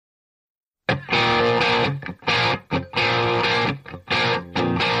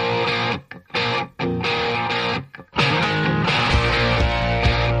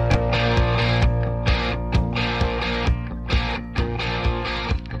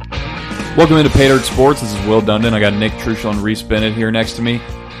Welcome into Pay Dirt Sports. This is Will Dundon. I got Nick Trushell and Reese Bennett here next to me.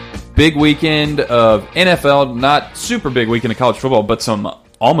 Big weekend of NFL, not super big weekend of college football, but some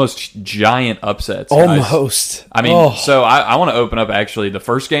almost giant upsets. Almost. I mean, so I want to open up actually. The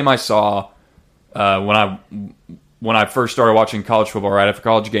first game I saw when I first started watching college football right after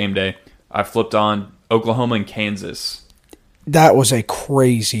College Game Day, I flipped on Oklahoma and Kansas. That was a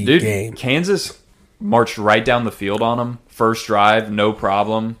crazy game. Kansas marched right down the field on them. First drive, no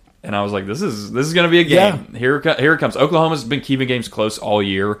problem. And I was like, this is going to be a game. Yeah. Here it comes. Oklahoma's been keeping games close all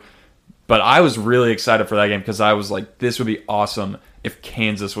year. But I was really excited for that game because I was like, this would be awesome if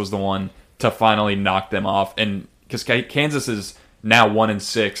Kansas was the one to finally knock them off. And because Kansas is now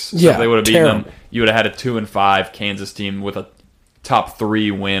 1-6. So if they would have beaten them, you would have had a 2-5 Kansas team with a top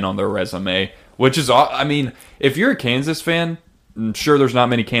 3 win on their resume. Which is, I mean, if you're a Kansas fan, I'm sure there's not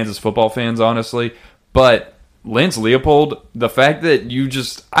many Kansas football fans, honestly. But Lance Leopold, the fact that you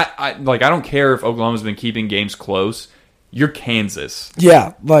just, I don't care if Oklahoma's been keeping games close. You're Kansas.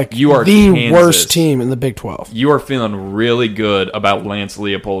 Yeah, like you are the Kansas. Worst team in the Big 12. You are feeling really good about Lance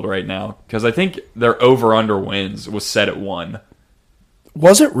Leopold right now because I think their over-under wins was set at 1.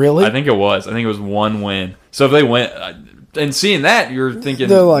 Was it really? I think it was. I think it was 1 win. So if they went, and seeing that, you're thinking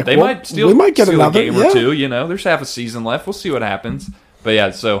like, they might steal another a game or two. You know, there's half a season left. We'll see what happens. But yeah,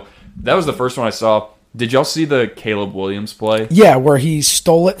 so that was the first one I saw. Did y'all see the Caleb Williams play? Yeah, where he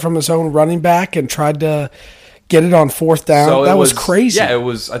stole it from his own running back and tried to get it on 4th down. So that was crazy. Yeah, it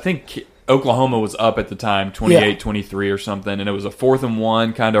was. I think Oklahoma was up at the time, 28-23 or something, and it was a 4th and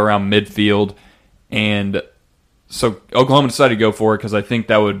 1, kind of around midfield. And so Oklahoma decided to go for it because I think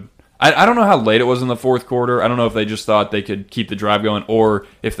that would. I don't know how late it was in the 4th quarter. I don't know if they just thought they could keep the drive going or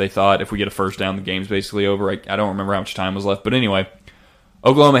if they thought if we get a first down, the game's basically over. I don't remember how much time was left. But anyway,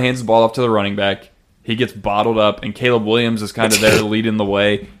 Oklahoma hands the ball off to the running back. He gets bottled up, and Caleb Williams is kind of there leading the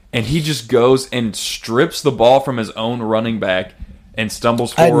way. And he just goes and strips the ball from his own running back and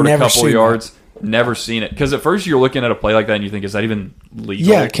stumbles forward a couple yards. Never seen it. Because at first you're looking at a play like that and you think, is that even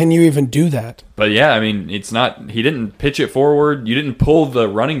legal? Yeah, can you even do that? But yeah, I mean, it's not. He didn't pitch it forward. You didn't pull the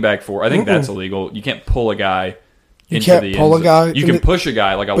running back forward. I think that's illegal. You can't pull a guy into the end zone. You can push a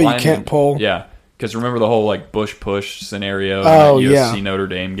guy like a lineman. But you can't pull. Yeah. Because remember the whole like Bush push scenario in that USC Notre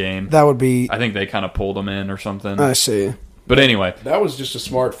Dame game? That would be. I think they kind of pulled him in or something. I see. But anyway, that was just a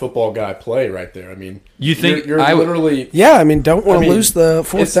smart football guy play right there. I mean, you think you're literally? Yeah, I mean, don't want to lose the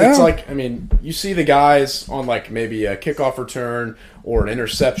 4th down. It's like, I mean, you see the guys on like maybe a kickoff return or an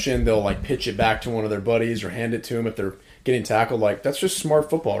interception. They'll like pitch it back to one of their buddies or hand it to them if they're getting tackled. Like that's just smart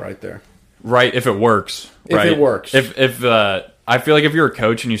football right there. Right, if it works. If it works. If I feel like if you're a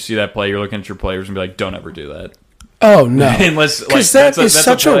coach and you see that play, you're looking at your players and be like, don't ever do that. Oh, no. Unless, because that is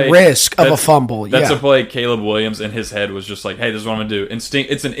such a risk of a fumble. That's a play Caleb Williams in his head was just like, hey, this is what I'm going to do.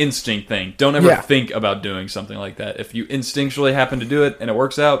 It's an instinct thing. Don't ever think about doing something like that. If you instinctually happen to do it and it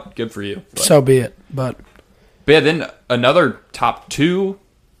works out, good for you. But, so be it. But yeah, then another top 2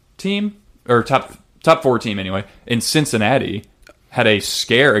 team, or top 4 team anyway, in Cincinnati had a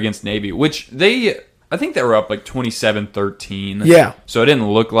scare against Navy, which I think they were up like 27-13. Yeah. So it didn't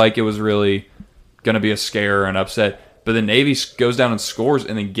look like it was really going to be a scare or an upset. But the Navy goes down and scores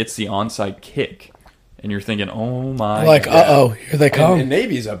and then gets the onside kick. And you're thinking, oh my God. Uh-oh, here they come. And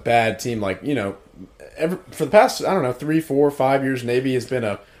Navy's a bad team. Like, you know, for the past, 3, 4, 5 years, Navy has been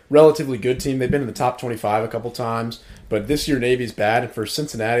a relatively good team. They've been in the top 25 a couple times. But this year, Navy's bad. And for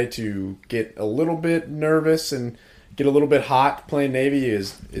Cincinnati to get a little bit nervous and get a little bit hot playing Navy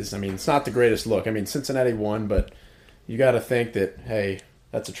is I mean, it's not the greatest look. I mean, Cincinnati won, but you got to think that, hey,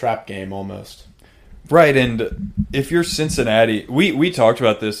 that's a trap game almost. Right, and if you're Cincinnati, we talked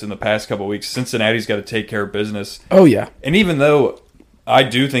about this in the past couple of weeks. Cincinnati's got to take care of business. Oh, yeah. And even though I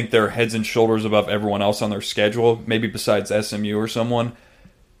do think they're heads and shoulders above everyone else on their schedule, maybe besides SMU or someone,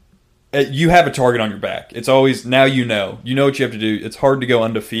 you have a target on your back. It's always, now you know. You know what you have to do. It's hard to go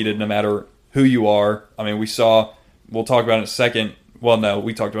undefeated no matter who you are. I mean, we'll talk about it in a second. Well, no,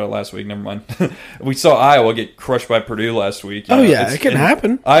 we talked about it last week. Never mind. We saw Iowa get crushed by Purdue last week. It can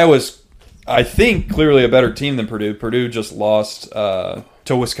happen. Iowa's, I think, clearly a better team than Purdue. Purdue just lost to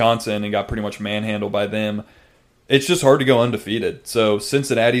Wisconsin and got pretty much manhandled by them. It's just hard to go undefeated. So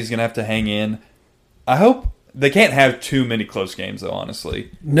Cincinnati's going to have to hang in. I hope they can't have too many close games, though,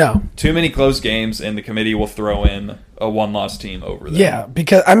 honestly. No. Too many close games, and the committee will throw in a one-loss team over them. Yeah,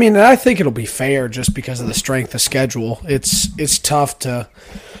 because, I mean, I think it'll be fair just because of the strength of schedule. It's tough to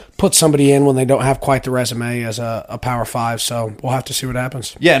put somebody in when they don't have quite the resume as a Power 5, so we'll have to see what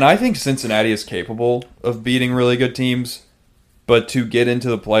happens. Yeah, and I think Cincinnati is capable of beating really good teams, but to get into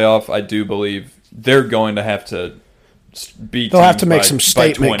the playoff, I do believe they're going to have to beat. They'll have to make by some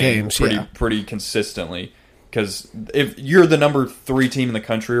statement 20 games, pretty consistently. Because if you're the number 3 team in the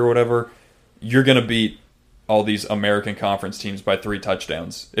country or whatever, you're going to beat all these American Conference teams by 3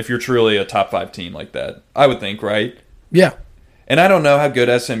 touchdowns. If you're truly a top 5 team like that, I would think, right? Yeah. And I don't know how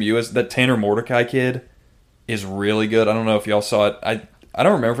good SMU is. That Tanner Mordecai kid is really good. I don't know if y'all saw it. I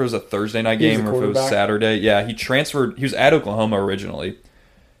don't remember if it was a Thursday night game or if it was Saturday. Yeah, he transferred. He was at Oklahoma originally.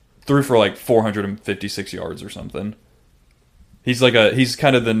 Threw for like 456 yards or something. He's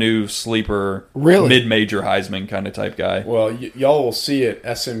kind of the new sleeper, mid-major Heisman kind of type guy. Well, y'all will see it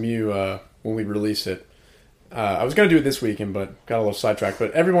SMU when we release it. I was going to do it this weekend, but got a little sidetracked.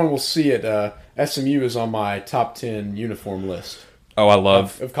 But everyone will see it. SMU is on my top 10 uniform list. Oh, I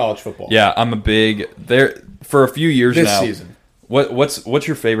love of college football. Yeah, I'm a big there for a few years this now. Season. What's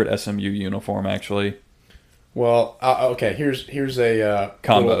your favorite SMU uniform actually? Well, okay. Here's a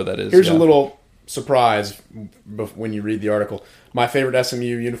combo little, Here's a little surprise when you read the article. My favorite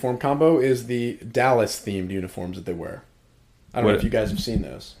SMU uniform combo is the Dallas themed uniforms that they wear. I don't know if you guys have seen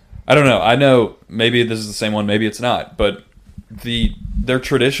those. I don't know. I know maybe this is the same one, maybe it's not. But their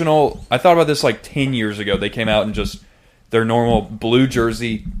traditional. I thought about this like 10 years ago. They came out in just their normal blue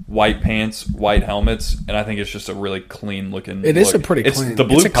jersey, white pants, white helmets, and I think it's just a really clean looking. It is a pretty clean. The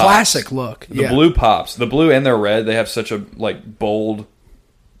blue it's a pops. Classic look. The blue pops. The blue and their red. They have such a like bold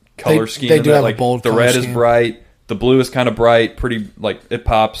color scheme. They do have like, a bold. The red is bright. The blue is kind of bright. Pretty like it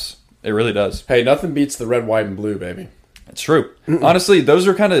pops. It really does. Hey, nothing beats the red, white, and blue, baby. It's true. Honestly, those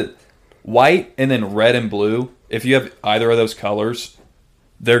are kind of white and then red and blue. If you have either of those colors,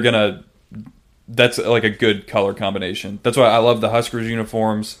 that's like a good color combination. That's why I love the Huskers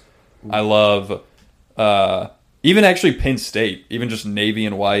uniforms. I love even actually Penn State, even just navy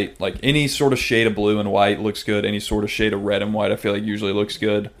and white. Like any sort of shade of blue and white looks good. Any sort of shade of red and white I feel like usually looks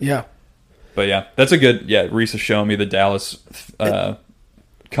good. Yeah. But yeah, that's a good, Reese is showing me the Dallas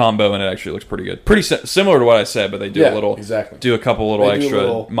combo, and it actually looks pretty good. Pretty similar to what I said, but they do do a couple little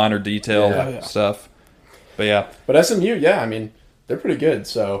extra minor detail stuff. But yeah. But SMU, I mean, they're pretty good.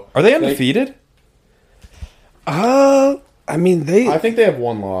 So are they undefeated? I think they have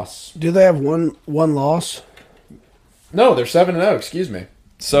one loss. Do they have one loss? No, they're 7-0. Excuse me.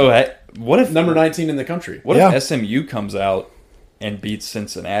 So what if number 19 in the country? What if SMU comes out and beats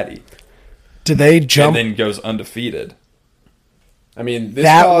Cincinnati? Do they jump and then goes undefeated? I mean,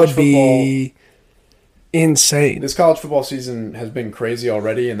 that would be insane. This college football season has been crazy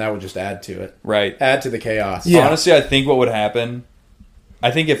already, and that would just add to it. Right. Add to the chaos. Yeah. Honestly, I think what would happen, I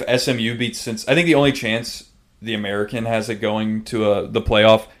think if SMU beats I think the only chance the American has it going to the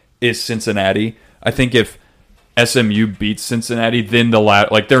playoff is Cincinnati. I think if SMU beats Cincinnati, then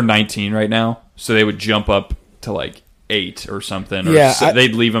they're 19 right now, so they would jump up to like 8 or something. Or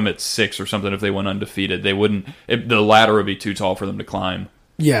they'd leave them at 6 or something if they went undefeated. They wouldn't. The ladder would be too tall for them to climb.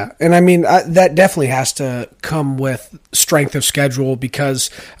 Yeah, and I mean that definitely has to come with strength of schedule because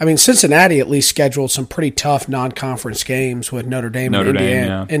I mean Cincinnati at least scheduled some pretty tough non-conference games with Notre Dame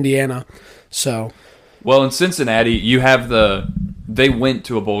and Indiana. So, well, in Cincinnati, you have they went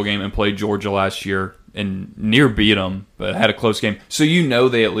to a bowl game and played Georgia last year and near beat them, but had a close game. So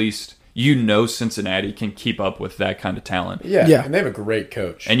they at least. Cincinnati can keep up with that kind of talent. Yeah, and they have a great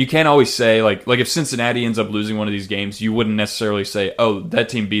coach. And you can't always say, like if Cincinnati ends up losing one of these games, you wouldn't necessarily say, oh, that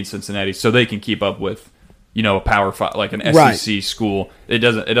team beat Cincinnati, so they can keep up with, a Power 5, like an SEC school. It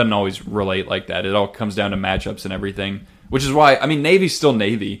doesn't always relate like that. It all comes down to matchups and everything, which is why, I mean, Navy's still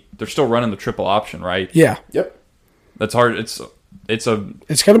Navy. They're still running the triple option, right? Yeah. Yep. That's hard. It's going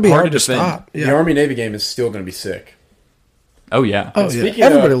to be hard to stop. Yeah. The Army-Navy game is still going to be sick. Oh, yeah.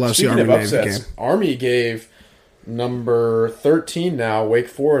 Everybody loves the Army-Navy game. Army gave number 13 now, Wake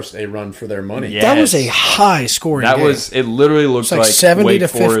Forest, a run for their money. Yes. That was a high-scoring game. It literally looked like 70 Wake to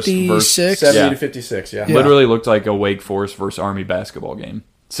Forest 56. 70 to 56, yeah. Literally looked like a Wake Forest versus Army basketball game.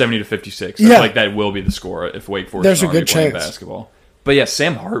 70 to 56. That will be the score if Wake Forest There's and a Army good play chance. basketball. But yeah,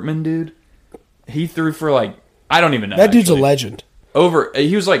 Sam Hartman, dude, he threw for I don't even know. That dude's a legend.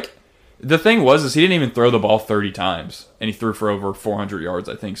 He was the thing is he didn't even throw the ball 30 times, and he threw for over 400 yards,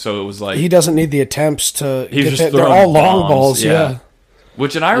 I think. So it was he doesn't need the attempts to. They're all long balls, yeah.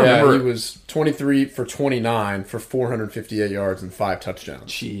 Which I remember he was 23 for 29 for 458 yards and 5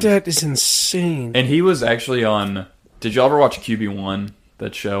 touchdowns. Jeez. That is insane. And he was actually on. Did y'all ever watch QB1?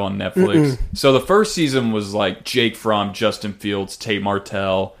 That show on Netflix. So the first season was Jake Fromm, Justin Fields, Tate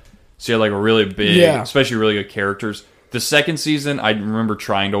Martell. So you had a really big, especially really good characters. The second season, I remember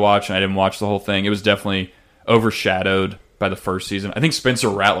trying to watch, and I didn't watch the whole thing. It was definitely overshadowed by the first season. I think Spencer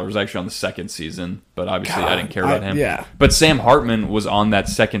Rattler was actually on the second season, but obviously I didn't care about him. Yeah. But Sam Hartman was on that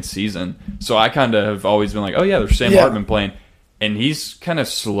second season, so I kind of have always been like, oh yeah, there's Sam Hartman playing. And he's kind of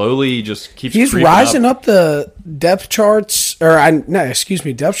slowly just keeps. He's rising up the depth charts,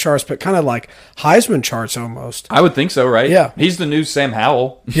 depth charts, but kind of like Heisman charts almost. I would think so, right? Yeah, he's the new Sam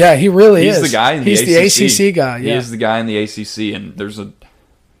Howell. Yeah, he really is. He's the guy in the ACC. He's the ACC guy. Yeah, he is the guy in the ACC, and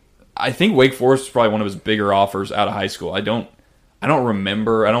I think Wake Forest is probably one of his bigger offers out of high school. I don't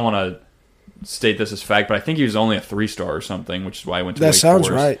remember. I don't want to state this as fact, but I think he was only a 3-star or something, which is why I went to Wake Forest. That sounds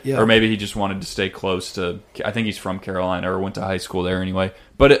right, yeah. Or maybe he just wanted to stay close to... I think he's from Carolina or went to high school there anyway.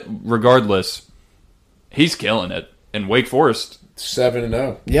 But regardless, he's killing it. And Wake Forest...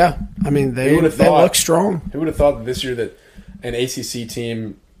 7-0. Yeah. I mean, they look strong. Who would have thought that this year that an ACC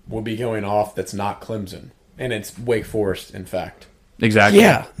team will be going off that's not Clemson? And it's Wake Forest, in fact. Exactly.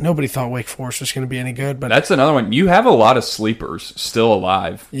 Yeah, nobody thought Wake Forest was going to be any good, but that's another one. You have a lot of sleepers still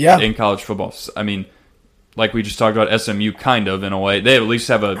alive in college football. I mean, like we just talked about SMU kind of in a way. They at least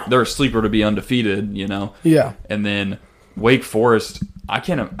they're a sleeper to be undefeated, you know. Yeah. And then Wake Forest,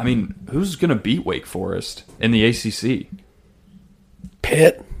 who's going to beat Wake Forest in the ACC?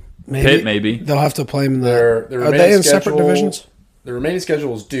 Pitt, maybe. They'll have to play them in are they in separate divisions? The remaining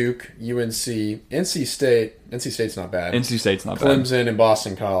schedule is Duke, UNC, NC State. NC State's not bad. NC State's not Clemson, bad. Clemson, and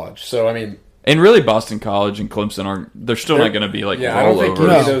Boston College. So, I mean... And really, Boston College and Clemson they're still not going to be like rollovers. I don't think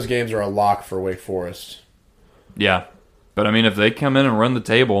any of those games are a lock for Wake Forest. Yeah. But, I mean, if they come in and run the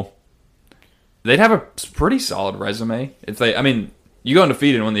table, they'd have a pretty solid resume. You go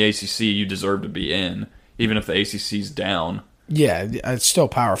undefeated and win the ACC, you deserve to be in, even if the ACC's down. Yeah, it's still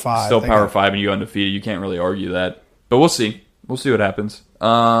Power 5. Still Power 5 and you go undefeated. You can't really argue that. But we'll see. We'll see what happens.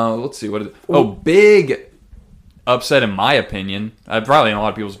 Let's see. What is it? Oh, big upset in my opinion. Probably in a lot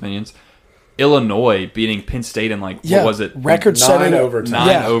of people's opinions. Illinois beating Penn State in what was it? Record-setting overtime.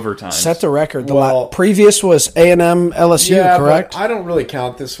 9 overtimes. Set the record. The previous was A&M LSU, correct? I don't really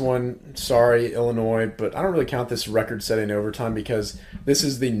count this one. Sorry, Illinois, but I don't really count this record-setting overtime because this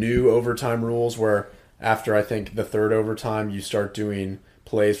is the new overtime rules where after I think the third overtime you start doing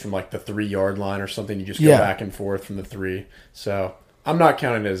plays from the 3-yard line or something. You just go back and forth from the 3. So I'm not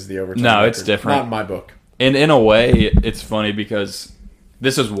counting it as the overtime. No, record. It's different. Not in my book. And in a way, it's funny because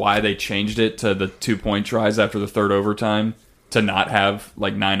this is why they changed it to the 2-point tries after the third overtime to not have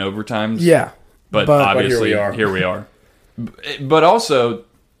 9 overtimes. Yeah. But obviously, here we are. But also,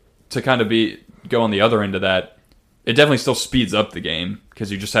 to kind of go on the other end of that, it definitely still speeds up the game because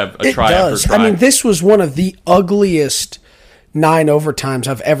you just have a try after try. I mean, this was one of the ugliest 9 overtimes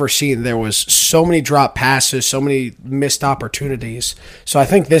I've ever seen. There was so many drop passes, so many missed opportunities. So I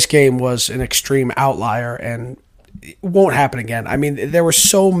think this game was an extreme outlier and it won't happen again. I mean, there were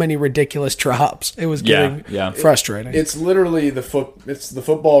so many ridiculous drops. It was getting frustrating. It's literally the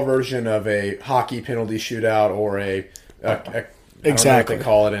football version of a hockey penalty shootout or exactly. I don't know what they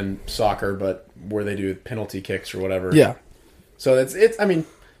call it in soccer, but where they do penalty kicks or whatever. Yeah. So it's. I mean,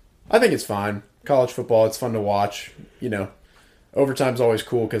 I think it's fine. College football, it's fun to watch. You know, overtime's always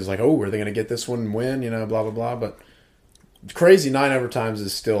cool because are they going to get this one and win? You know, blah blah blah. But crazy 9 overtimes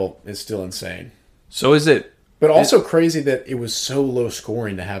is still insane. So is it? But also crazy that it was so low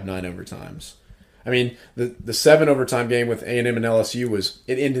scoring to have 9 overtimes. I mean, the 7 overtime game with A&M and LSU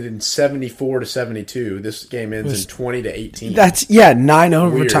ended in 74-72. This game ends in 20-18. That's 9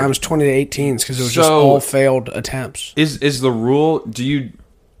 overtimes, 20-18 because it was just all failed attempts. Is the rule? Do you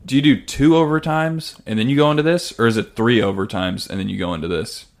do 2 overtimes and then you go into this, or is it 3 overtimes and then you go into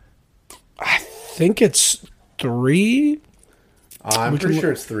this? I think it's 3. I'm pretty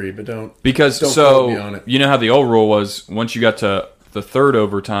sure it's 3, but don't quote me on it. You know how the old rule was: once you got to the third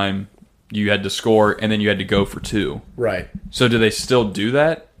overtime, you had to score, and then you had to go for 2. Right. So do they still do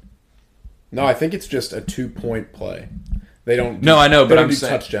that? No, I think it's just a 2-point play. They don't. I know, but I'm do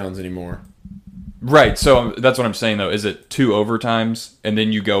saying touchdowns anymore. Right. So that's what I'm saying, though. Is it 2 overtimes, and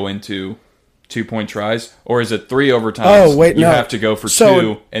then you go into 2-point tries, or is it 3 overtimes? Oh wait, you have to go for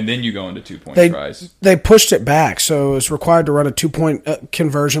 2, and then you go into 2-point tries. They pushed it back, so it's required to run a 2-point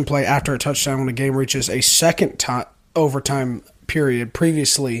conversion play after a touchdown when the game reaches a second overtime period.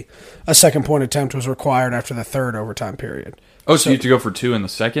 Previously, a second point attempt was required after the third overtime period. Oh, so you have to go for 2 in the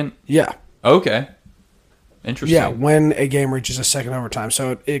second? Yeah. Okay. Interesting. Yeah, when a game reaches a second overtime,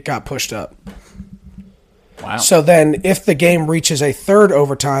 so it got pushed up. Wow. So then if the game reaches a third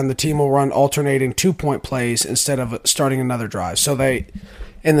overtime, the team will run alternating 2-point plays instead of starting another drive. So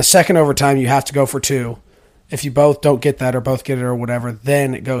in the second overtime, you have to go for 2. If you both don't get that or both get it or whatever,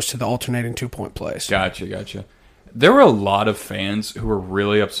 then it goes to the alternating 2-point plays. Gotcha. There were a lot of fans who were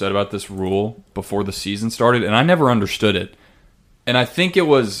really upset about this rule before the season started, and I never understood it. And I think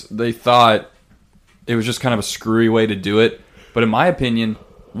they thought it was just kind of a screwy way to do it. But in my opinion,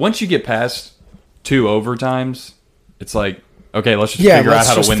 once you get past 2 overtimes, it's like, okay, let's just figure out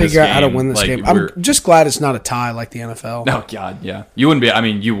how to win this game. I'm just glad it's not a tie like the NFL. Oh God, yeah. You wouldn't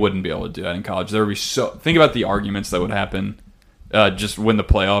be able to do that in college. There would be think about the arguments that would happen just when the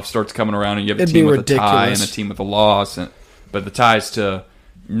playoff starts coming around and you have a team with a tie and a team with a loss, but the tie's to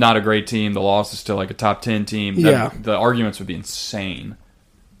not a great team, the loss is to like a top 10 team. The arguments would be insane.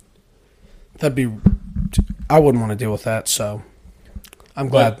 I wouldn't want to deal with that, so I'm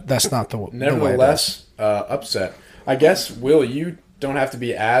glad that's not the way. Nevertheless, upset. I guess, Will, you don't have to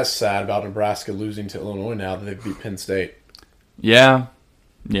be as sad about Nebraska losing to Illinois now that they've beat Penn State. Yeah.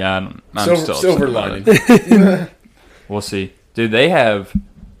 I'm still silver lining. We'll see. Dude, they have...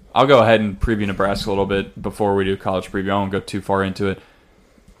 I'll go ahead and preview Nebraska a little bit before we do college preview. I won't go too far into it.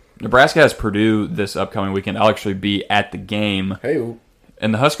 Nebraska has Purdue this upcoming weekend. I'll actually be at the game. Hey.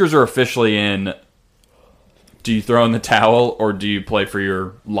 And the Huskers are officially in... Do you throw in the towel or do you play for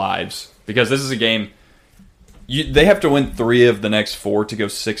your lives? Because this is a game... They have to win 3 of the next 4 to go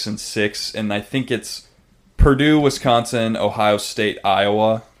 6-6, and I think it's Purdue, Wisconsin, Ohio State,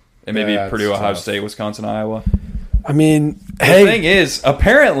 Iowa, and maybe Purdue, Ohio State, Wisconsin, Iowa. I mean, the thing is,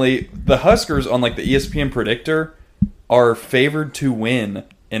 apparently the Huskers on like the ESPN predictor are favored to win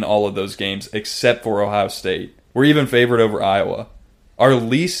in all of those games except for Ohio State. We're even favored over Iowa. Our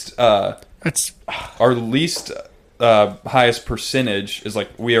least highest percentage is like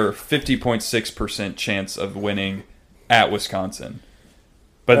we are 50.6% chance of winning at Wisconsin.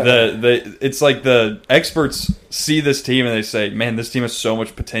 But it's like the experts see this team and they say, man, this team has so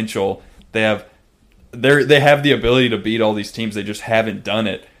much potential. They have the ability to beat all these teams. They just haven't done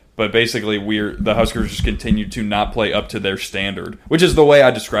it. But basically, the Huskers just continue to not play up to their standard, which is the way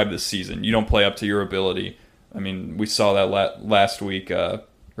I describe this season. You don't play up to your ability. I mean, we saw that last week or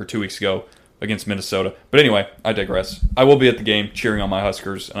 2 weeks ago against Minnesota. But anyway, I digress. I will be at the game cheering on my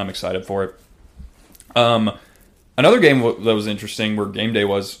Huskers, and I'm excited for it. Another game that was interesting where game day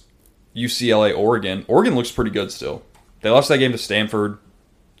was UCLA-Oregon. Oregon looks pretty good still. They lost that game to Stanford.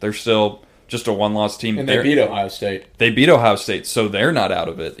 They're still just a one-loss team. And they beat Ohio State. They beat Ohio State, so they're not out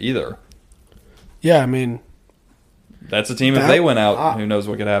of it either. Yeah, I mean... That's a team, if they went out, who knows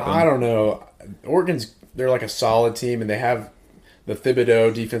what could happen. I don't know. They're like a solid team, and they have the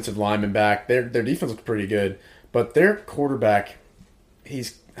Thibodeau defensive lineman back. Their defense looks pretty good, but their quarterback,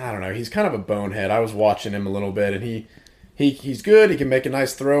 he's kind of a bonehead. I was watching him a little bit, and he's good. He can make a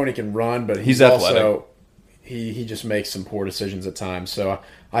nice throw, and he can run, but he's athletic. Also he just makes some poor decisions at times. So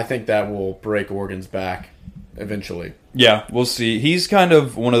I think that will break Oregon's back eventually. Yeah, we'll see. He's kind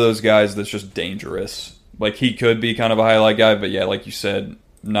of one of those guys that's just dangerous. Like, he could be kind of a highlight guy, but yeah, like you said,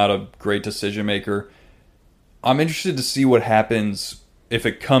 not a great decision maker. I'm interested to see what happens if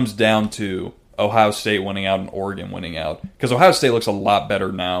it comes down to Ohio State winning out and Oregon winning out. Because Ohio State looks a lot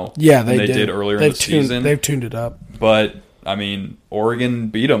better now than they did earlier in the season. They've tuned it up. But, I mean, Oregon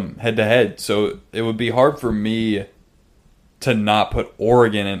beat them head-to-head, so it would be hard for me to not put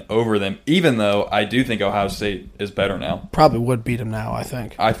Oregon in over them, even though I do think Ohio State is better now. Probably would beat them now, I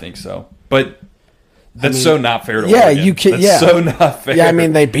think. I think so. But... That's so not fair to Oregon. You can't. That's so not fair. Yeah, I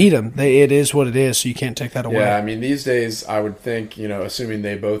mean, they beat them. It is what it is, so you can't take that away. Yeah, I mean, these days, I would think, assuming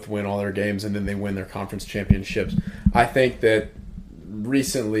they both win all their games and then they win their conference championships, I think that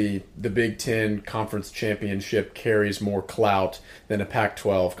recently the Big Ten conference championship carries more clout than a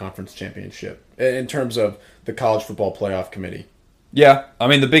Pac-12 conference championship in terms of the college football playoff committee. Yeah, I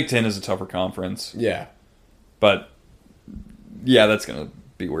mean, the Big Ten is a tougher conference. Yeah. But, yeah, that's going to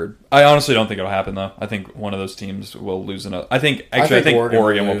be weird. I honestly don't think it'll happen, though. I think one of those teams will lose another. I think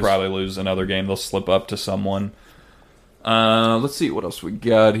Oregon will probably lose another game. They'll slip up to someone. Let's see what else we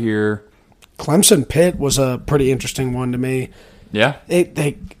got here. Clemson Pitt was a pretty interesting one to me. Yeah,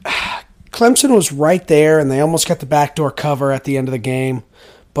 Clemson was right there, and they almost got the backdoor cover at the end of the game.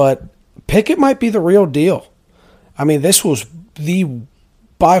 But Pickett might be the real deal. I mean, this was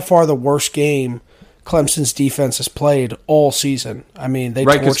by far the worst game Clemson's defense has played all season. I mean, they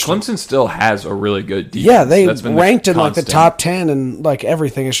because Clemson still has a really good defense. Yeah, they ranked in like the top 10 and like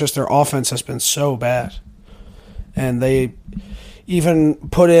everything. It's just their offense has been so bad, and they even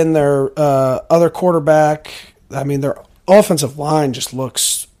put in their other quarterback. I mean, their offensive line just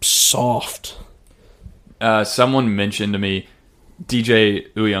looks soft. Someone mentioned to me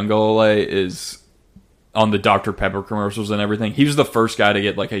DJ Uiagalelei is on the Dr. Pepper commercials and everything. He was the first guy to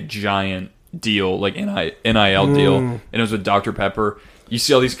get like a giant deal, like NIL deal, and it was with Dr. Pepper. you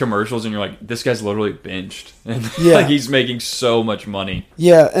see all these commercials and you're like, this guy's literally benched. And like he's making so much money.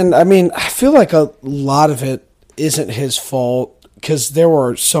 Yeah, and I mean, I feel like a lot of it isn't his fault because there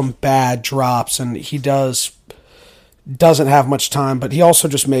were some bad drops and he doesn't have much time, but he also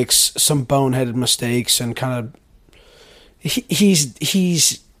just makes some boneheaded mistakes and kind of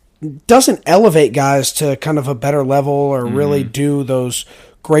he's doesn't elevate guys to kind of a better level or really do those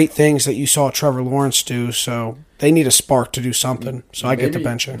great things that you saw Trevor Lawrence do. So they need a spark to do something. So I get the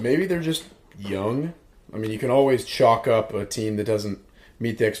benching. Maybe they're just young. I mean, you can always chalk up a team that doesn't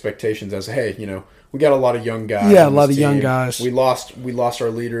meet the expectations as, hey, we got a lot of young guys. Yeah, a lot of young guys. We lost our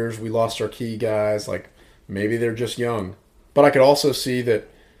leaders. We lost our key guys. Like, maybe they're just young. But I could also see that,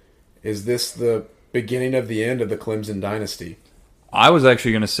 is this the beginning of the end of the Clemson dynasty? I was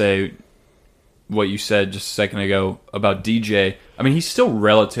actually going to say what you said just a second ago about DJ. I mean, he's still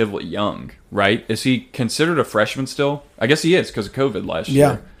relatively young, right? Is he considered a freshman still? I guess he is because of COVID last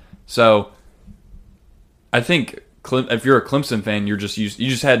year. So I think if you're a Clemson fan, you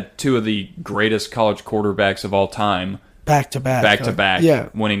just had two of the greatest college quarterbacks of all time. Back to back. Yeah.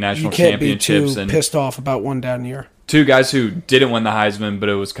 Winning national championships. You can't be too and pissed off about one down year. Two guys who didn't win the Heisman, but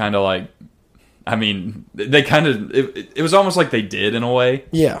it was kind of like, I mean, they kind of, it was almost like they did in a way.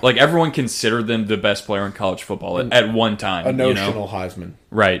 Yeah. Like everyone considered them the best player in college football at one time. A notional Heisman.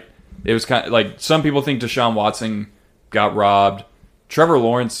 Right. It was kind of like some people think Deshaun Watson got robbed. Trevor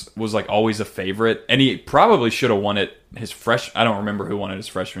Lawrence was like always a favorite, and he probably should have won it I don't remember who won it his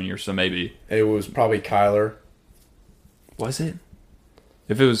freshman year, so maybe. It was probably Kyler. Was it?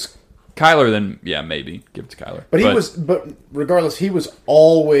 If it was Kyler, then yeah, maybe give it to Kyler. But regardless, he was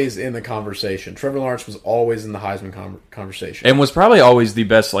always in the conversation. Trevor Lawrence was always in the Heisman conversation, and was probably always the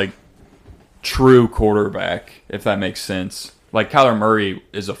best like true quarterback, if that makes sense. Like Kyler Murray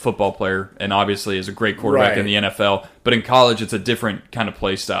is a football player and obviously is a great quarterback in the NFL, but in college it's a different kind of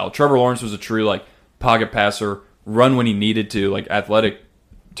play style. Trevor Lawrence was a true like pocket passer, run when he needed to, like athletic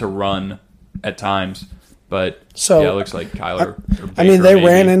to run at times. But yeah, it looks like Kyler. I mean, they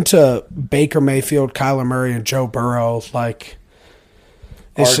ran into Baker Mayfield, Kyler Murray, and Joe Burrow. Like,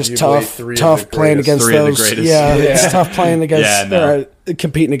 it's just tough playing against those. Yeah, it's tough playing against,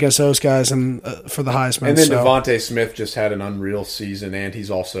 competing against those guys and for the Heisman. And then Devontae Smith just had an unreal season, and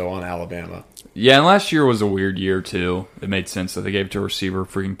he's also on Alabama. Yeah, and last year was a weird year too. It made sense that they gave it to a receiver,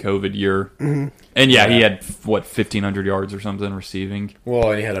 freaking COVID year. Mm-hmm. And he had 1,500 yards or something receiving.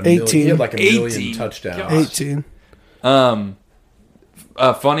 Well, and he had 18. He had like a million touchdowns. Gosh. 18.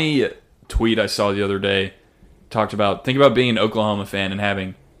 A funny tweet I saw the other day talked about, think about being an Oklahoma fan and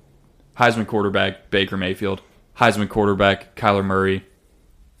having Heisman quarterback Baker Mayfield, Heisman quarterback Kyler Murray,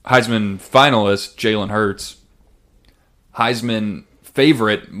 Heisman finalist Jalen Hurts, Heisman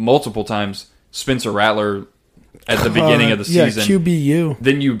favorite multiple times Spencer Rattler at the beginning of the season. QBU.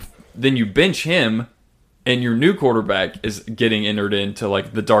 Then you bench him, and your new quarterback is getting entered into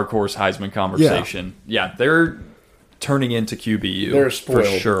like the dark horse Heisman conversation. Yeah, they're turning into QBU. They're spoiled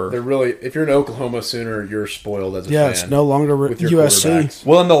for sure. They're really. If you're an Oklahoma Sooner, you're spoiled as a fan. Yeah, it's no longer USC.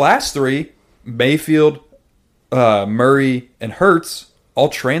 Well, in the last three, Mayfield, Murray, and Hurts all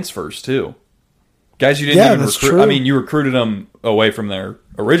transfers too. Guys, you didn't even recruit. True. I mean, you recruited them away from their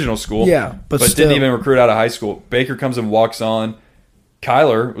original school. Yeah, but didn't even recruit out of high school. Baker comes and walks on.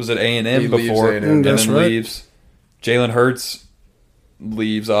 Kyler was at A&M before and then leaves. Jalen Hurts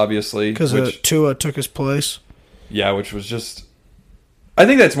leaves, obviously. Because Tua took his place. Yeah, which was just... I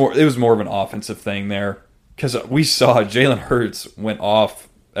think it was more of an offensive thing there. Because we saw Jalen Hurts went off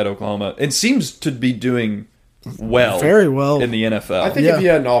at Oklahoma and seems to be doing very well in the NFL. I think if he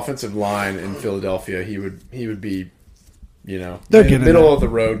had an offensive line in Philadelphia, he would be, middle of the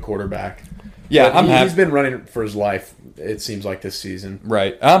road quarterback. Yeah, he's been running for his life, it seems like, this season.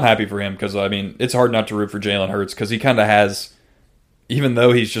 Right. I'm happy for him because, I mean, it's hard not to root for Jalen Hurts because he kind of has, even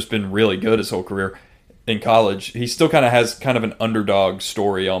though he's just been really good his whole career in college, he still kind of has kind of an underdog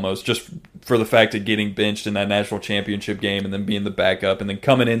story almost, just for the fact of getting benched in that national championship game and then being the backup and then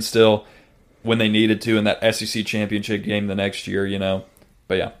coming in still when they needed to in that SEC championship game the next year,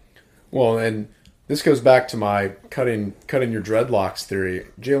 But yeah. Well, and this goes back to my cutting your dreadlocks theory.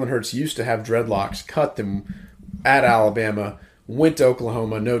 Jalen Hurts used to have dreadlocks, cut them at Alabama, went to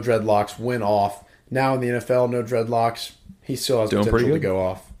Oklahoma, no dreadlocks, went off. Now in the NFL, no dreadlocks. He still has potential to go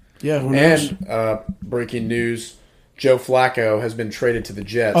off. Yeah, who knows? And breaking news, Joe Flacco has been traded to the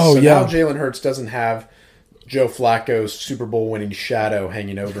Jets. Now Jalen Hurts doesn't have Joe Flacco's Super Bowl winning shadow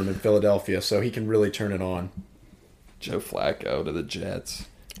hanging over him in Philadelphia, so he can really turn it on. Joe Flacco to the Jets.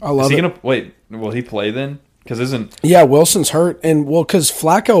 I love it. Wait, will he play then? Because Wilson's hurt, and because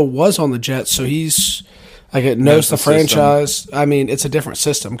Flacco was on the Jets, so he's. Like it knows the franchise. I mean, it's a different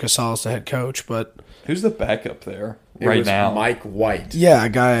system because Saleh's the head coach, but who's the backup there right now? Mike White. Yeah, a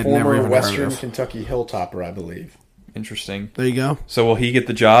guy I'd never even Western heard of. Kentucky Hilltopper, I believe. Interesting. There you go. So will he get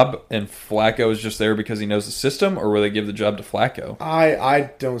the job and Flacco is just there because he knows the system, or will they give the job to Flacco?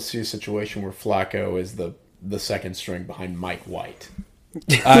 I don't see a situation where Flacco is the second string behind Mike White.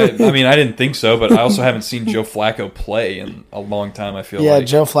 I mean, I didn't think so, but I also haven't seen Joe Flacco play in a long time, I feel like. Yeah,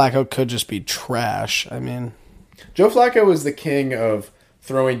 Joe Flacco could just be trash. I mean, Joe Flacco is the king of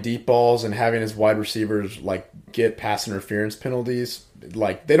throwing deep balls and having his wide receivers like get pass interference penalties.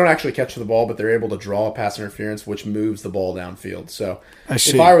 Like they don't actually catch the ball, but they're able to draw a pass interference, which moves the ball downfield. So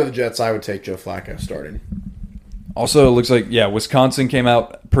if I were the Jets, I would take Joe Flacco starting. Also, it looks like, Wisconsin came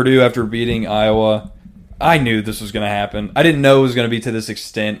out, Purdue after beating Iowa. I knew this was going to happen. I didn't know it was going to be to this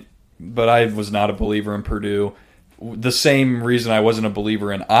extent, but I was not a believer in Purdue. The same reason I wasn't a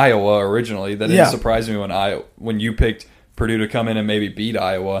believer in Iowa originally. That didn't surprise me when you picked Purdue to come in and maybe beat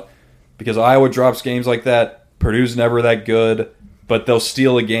Iowa. Because Iowa drops games like that. Purdue's never that good, but they'll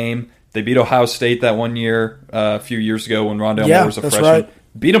steal a game. They beat Ohio State that one year, a few years ago when Rondale Moore was a freshman. Right.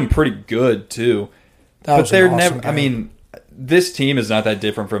 Beat them pretty good, too. But they're never. Game. I mean, this team is not that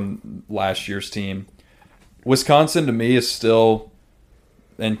different from last year's team. Wisconsin, to me, is still,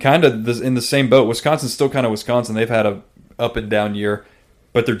 and kind of in the same boat. Wisconsin's still kind of Wisconsin. They've had a up and down year,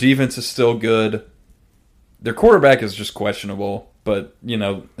 but their defense is still good. Their quarterback is just questionable, but,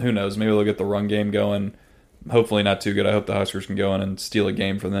 who knows? Maybe they'll get the run game going. Hopefully not too good. I hope the Huskers can go in and steal a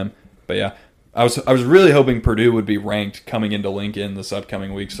game from them. But, yeah, I was really hoping Purdue would be ranked coming into Lincoln this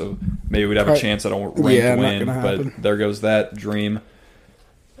upcoming week, so maybe we'd have a chance at a ranked win, but there goes that dream.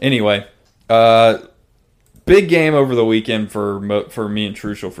 Anyway, big game over the weekend for me and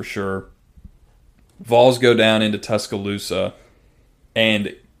Truschel for sure. Vols go down into Tuscaloosa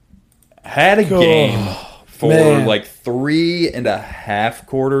and had a game for like 3.5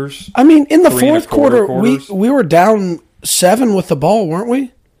 quarters. I mean, in the fourth quarter, we were down 7 with the ball, weren't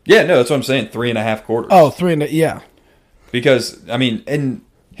we? Yeah, no, that's what I'm saying. 3.5 quarters. Oh, 3.5, yeah. Because, I mean, and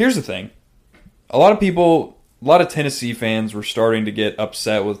here's the thing. A lot of Tennessee fans were starting to get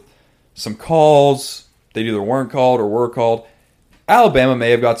upset with some calls. They either weren't called or were called. Alabama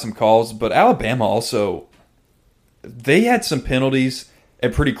may have got some calls, but Alabama also, they had some penalties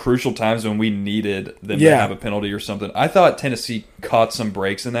at pretty crucial times when we needed them to have a penalty or something. I thought Tennessee caught some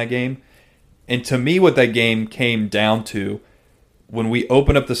breaks in that game. And to me, what that game came down to, when we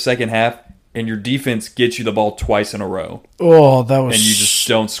open up the second half and your defense gets you the ball twice in a row. Oh, that was... And you just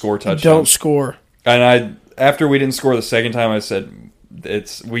don't score touchdowns. Don't score. And after we didn't score the second time, I said,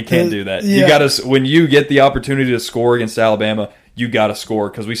 we can't do that. You gotta, when you get the opportunity to score against Alabama, you got to score,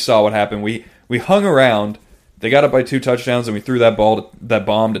 because we saw what happened. We hung around. They got up by 2 touchdowns, and we threw that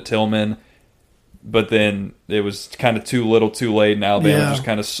bomb to Tillman. But then it was kind of too little, too late, and Alabama just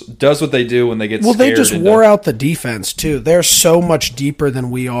kind of does what they do when they get scared. Well, they just wore out the defense, too. They're so much deeper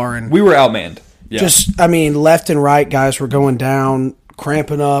than we are. And we were outmanned. Yeah. Left and right, guys were going down,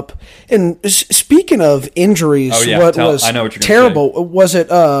 cramping up. And speaking of injuries, I know what you're terrible? Say. Was it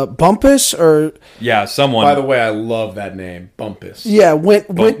Bumpus or? Yeah, someone. By the way, I love that name, Bumpus. Yeah,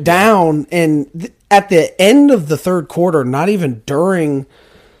 went down, and at the end of the third quarter, not even during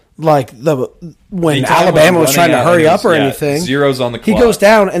when Alabama was trying to hurry up or anything. Zeros on the clock. He goes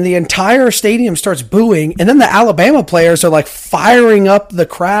down, and the entire stadium starts booing, and then the Alabama players are firing up the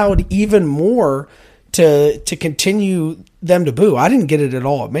crowd even more to continue them to boo. I didn't get it at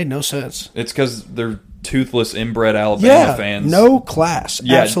all. It made no sense. It's because they're toothless, inbred Alabama fans. No class.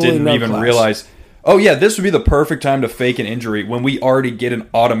 Yeah, absolutely didn't even realize. Oh, yeah, this would be the perfect time to fake an injury when we already get an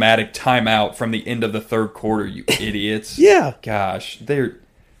automatic timeout from the end of the third quarter, you idiots. Yeah. Gosh, they're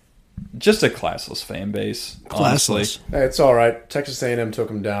just a classless fan base, honestly. Hey, it's all right. Texas A&M took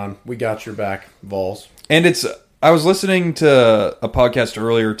them down. We got your back, Vols. And I was listening to a podcast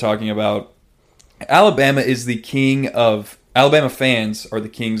earlier talking about Alabama fans are the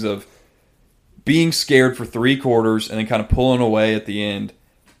kings of being scared for 3 quarters and then kind of pulling away at the end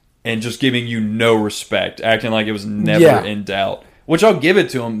and just giving you no respect, acting like it was never in doubt. Which I'll give it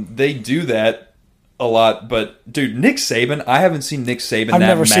to them. They do that a lot. But, dude, Nick Saban, I haven't seen Nick Saban I've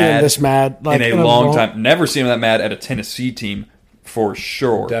never seen him this mad in a long time. Never seen him that mad at a Tennessee team. For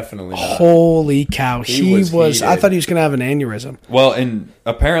sure. Definitely not. Holy cow. He was I thought he was going to have an aneurysm. Well, and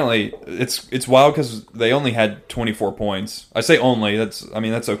apparently it's wild because they only had 24 points. I say only. That's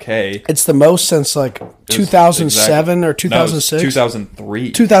okay. It's the most since 2007 or 2006?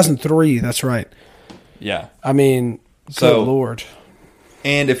 2003. 2003, that's right. Yeah. I mean, good Lord.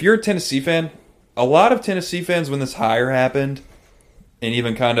 And if you're a Tennessee fan, a lot of Tennessee fans, when this hire happened, and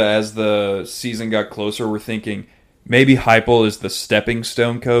even kind of as the season got closer, we're thinking maybe Heupel is the stepping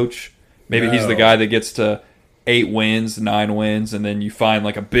stone coach. Maybe he's the guy that gets to 8 wins, 9 wins, and then you find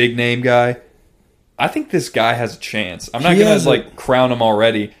like a big name guy. I think this guy has a chance. I'm not going to like crown him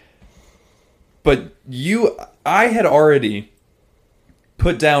already, but I had already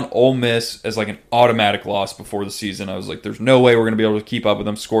put down Ole Miss as like an automatic loss before the season. I was like, there's no way we're going to be able to keep up with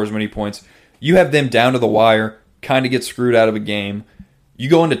them, score as many points. You have them down to the wire, kind of get screwed out of a game. You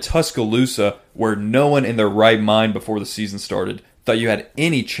go into Tuscaloosa, where no one in their right mind before the season started thought you had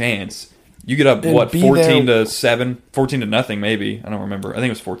any chance. You get up, 14-7? 14-0 maybe. I don't remember. I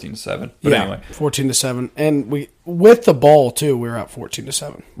think it was 14-7. But anyway. 14-7. And with the ball, too, we were up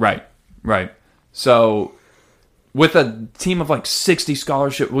 14-7. Right. So, with a team of like 60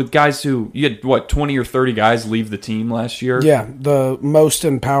 scholarship, with guys who, you had, 20 or 30 guys leave the team last year? Yeah, the most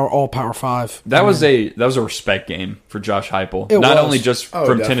in all Power 5. That was a respect game for Josh Heupel. Not only just from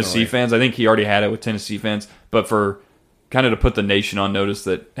definitely. Tennessee fans. I think he already had it with Tennessee fans, but for kind of to put the nation on notice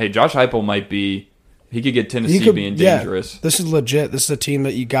that, hey, Josh Heupel he could get Tennessee being dangerous. This is legit. This is a team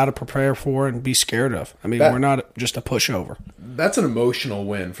that you got to prepare for and be scared of. I mean, we're not just a pushover. That's an emotional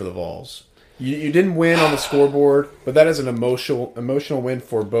win for the Vols. You didn't win on the scoreboard, but that is an emotional win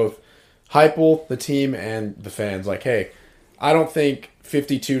for both Heupel, the team, and the fans. Like, hey, I don't think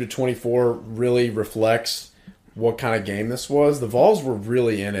 52-24 really reflects what kind of game this was. The Vols were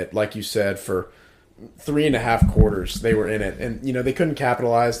really in it, like you said, for 3.5 quarters. They were in it, and they couldn't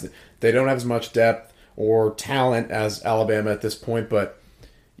capitalize. They don't have as much depth or talent as Alabama at this point, but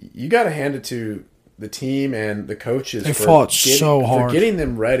you got to hand it to the team and the coaches for getting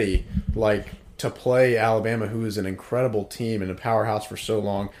them ready, like, to play Alabama, who is an incredible team and a powerhouse for so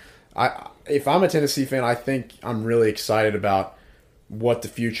long. If I'm a Tennessee fan, I think I'm really excited about what the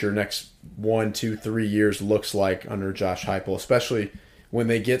future next 1, 2, 3 years looks like under Josh Heupel, especially when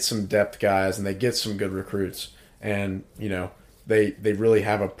they get some depth guys and they get some good recruits, and they really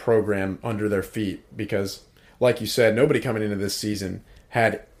have a program under their feet, because, like you said, nobody coming into this season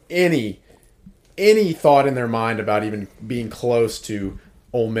had any thought in their mind about even being close to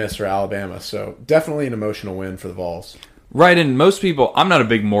Ole Miss or Alabama. So definitely an emotional win for the Vols. Right, and most people, I'm not a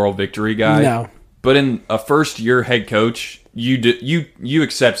big moral victory guy. No. But in a first-year head coach, you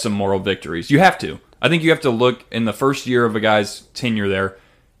accept some moral victories. You have to. I think you have to look in the first year of a guy's tenure there.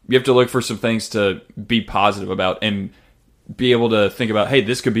 You have to look for some things to be positive about and be able to think about, hey,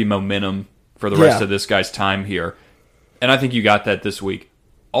 this could be momentum for the rest of this guy's time here. And I think you got that this week.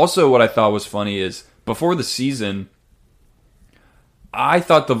 Also, what I thought was funny is before the season, I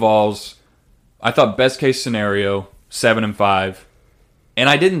thought best case scenario 7-5, and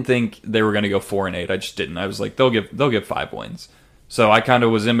I didn't think they were going to go 4-8. I just didn't. I was like, they'll get 5 wins. So I kind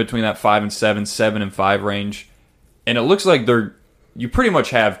of was in between that 5-7, 7-5 range, and it looks like you pretty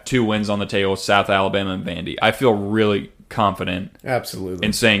much have 2 wins on the table with South Alabama and Vandy. I feel really confident, absolutely,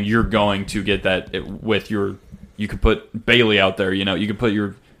 in saying you're going to get that with your. You could put Bailey out there. You could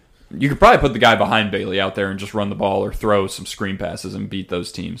probably put the guy behind Bailey out there and just run the ball or throw some screen passes and beat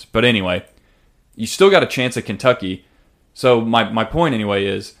those teams. But anyway, you still got a chance at Kentucky. So my point anyway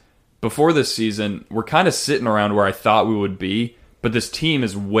is, before this season, we're kind of sitting around where I thought we would be, but this team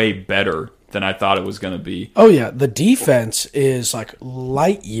is way better than I thought it was going to be. Oh, yeah. The defense is like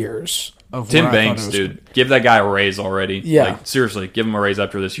light years of Tim Banks, dude. Give that guy a raise already. Yeah. Like, seriously, give him a raise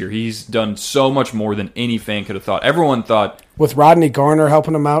after this year. He's done so much more than any fan could have thought. Everyone thought... With Rodney Garner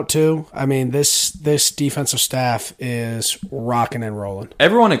helping him out, too, I mean, this defensive staff is rocking and rolling.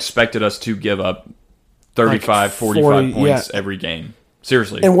 Everyone expected us to give up 35, 45 points every game.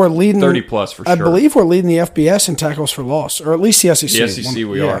 Seriously. And we're leading 30-plus for sure. I believe we're leading the FBS in tackles for loss, or at least the SEC. The SEC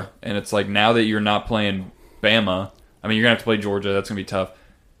we are. And it's like, now that you're not playing Bama, I mean, you're going to have to play Georgia. That's going to be tough.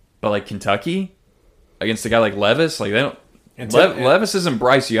 But like Kentucky, against a guy like Levis, like they don't. Levis isn't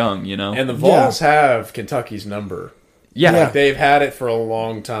Bryce Young, And the Vols have Kentucky's number. Yeah. Like they've had it for a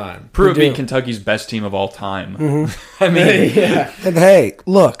long time. Prove being Kentucky's best team of all time. Mm-hmm. I mean, yeah. And hey,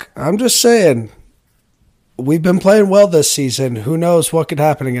 look, I'm just saying, we've been playing well this season. Who knows what could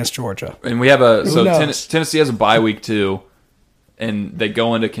happen against Georgia? And we have Tennessee has a bye week too, and they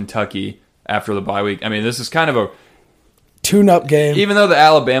go into Kentucky after the bye week. I mean, this is kind of a tune-up game. Even though the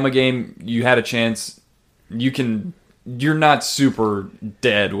Alabama game, you had a chance, you're not super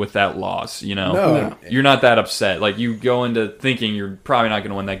dead with that loss, No. You're not that upset. Like, you go into thinking you're probably not going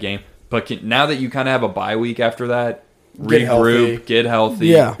to win that game. But now that you kind of have a bye week after that, regroup, get healthy.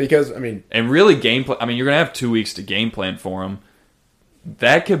 Yeah. Because, and really game plan. I mean, you're going to have 2 weeks to game plan for them.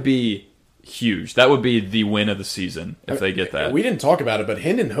 That could be huge. That would be the win of the season if they get that. We didn't talk about it, but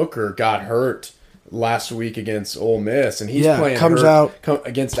Hendon Hooker got hurt last week against Ole Miss, and he's playing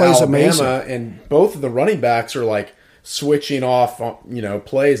against Alabama, amazing. And both of the running backs are like switching off,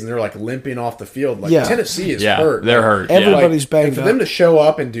 plays, and they're like limping off the field. Like Tennessee is hurt. They're hurt. Everybody's banged up. For them to show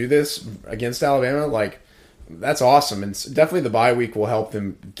up and do this against Alabama, like, that's awesome. And definitely the bye week will help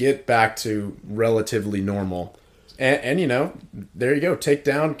them get back to relatively normal. And there you go. Take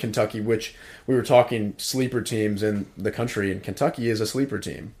down Kentucky, which we were talking sleeper teams in the country, and Kentucky is a sleeper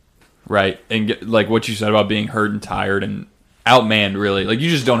team. Right. And like what you said about being hurt and tired and outmanned, really. Like,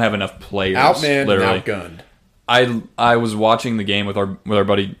 you just don't have enough players. Outmanned literally. And outgunned. I was watching the game with our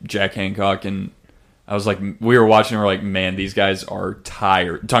buddy Jack Hancock, and I was like, we were watching, and we're like, man, these guys are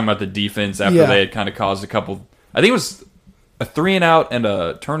tired. Talking about the defense after they had kind of caused a couple, I think it was a 3-and-out and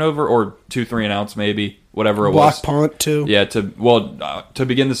a turnover, or 2 3-and-outs maybe, whatever it was. Block punt too. Yeah, to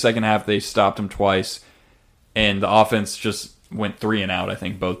begin the second half, they stopped them twice, and the offense just went 3-and-out, I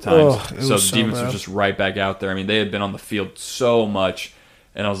think, both times. So the defense was just right back out there. I mean, they had been on the field so much,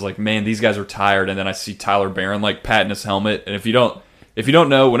 and I was like, man, these guys are tired. And then I see Tyler Barron like patting his helmet, and if you don't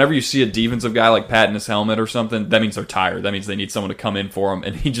know, whenever you see a defensive guy like patting his helmet or something, that means they're tired. That means they need someone to come in for them,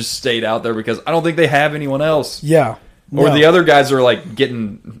 and he just stayed out there because I don't think they have anyone else. Yeah. Or the other guys are like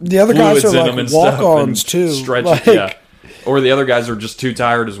getting the other guys are like walk-ons too, stretching. Yeah. Or the other guys are just too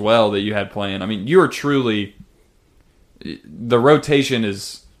tired as well that you had playing. I mean, you are truly, the rotation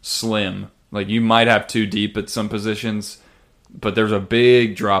is slim. Like, you might have 2 deep at some positions, but there's a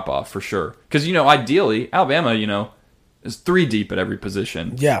big drop off for sure. Because ideally, Alabama, is 3 deep at every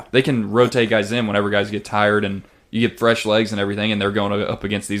position. Yeah, they can rotate guys in whenever guys get tired, and you get fresh legs and everything, and they're going up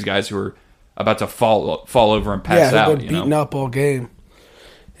against these guys who are about to fall over and pass out. Yeah, they've been beaten up all game.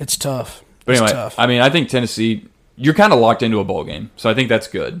 It's tough. But anyway, I mean, I think Tennessee, you're kind of locked into a bowl game, so I think that's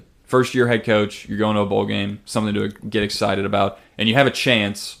good. First year head coach, you're going to a bowl game, something to get excited about, and you have a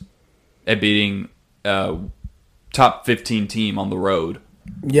chance at beating a top 15 team on the road,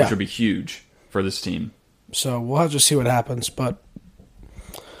 which would be huge for this team. So we'll have to see what happens, but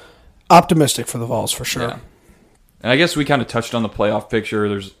optimistic for the Vols for sure. Yeah. And I guess we kind of touched on the playoff picture.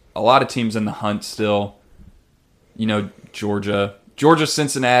 There's a lot of teams in the hunt still. Georgia,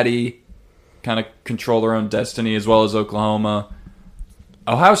 Cincinnati kind of control their own destiny, as well as Oklahoma.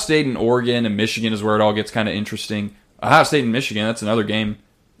 Ohio State and Oregon and Michigan is where it all gets kind of interesting. Ohio State and Michigan, that's another game.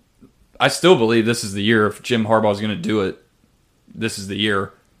 I still believe this is the year. If Jim Harbaugh is going to do it, this is the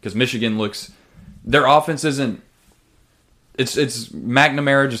year. Because Michigan looks... Their offense isn't... It's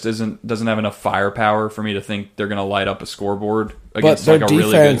McNamara just doesn't have enough firepower for me to think they're going to light up a scoreboard against like a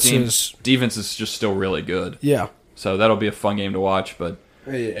really good team. Defense is just still really good. Yeah. So that'll be a fun game to watch. But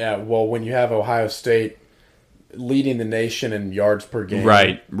yeah, well, when you have Ohio State leading the nation in yards per game,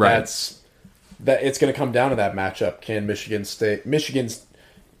 right, it's going to come down to that matchup. Can Michigan's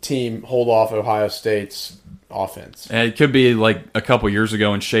team hold off Ohio State's offense? And it could be like a couple years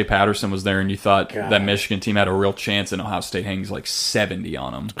ago when Shea Patterson was there, and you thought that Michigan team had a real chance, and Ohio State hangs like 70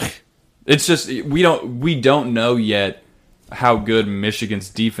 on them. It's just we don't know yet how good Michigan's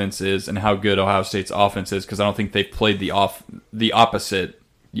defense is and how good Ohio State's offense is, because I don't think they've played the opposite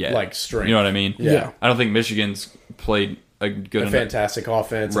yet. Like strength. You know what I mean? Yeah. I don't think Michigan's played a fantastic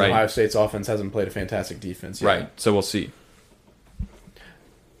offense. Right. And Ohio State's offense hasn't played a fantastic defense yet. Right. So we'll see.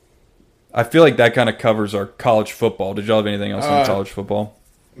 I feel like that kind of covers our college football. Did y'all have anything else on college football?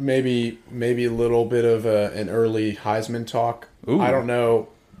 Maybe a little bit of an early Heisman talk. Ooh. I don't know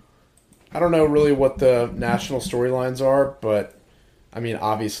really what the national storylines are, but I mean,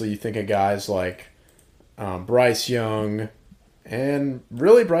 obviously you think of guys like Bryce Young, and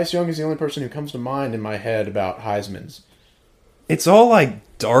really Bryce Young is the only person who comes to mind in my head about Heismans. It's all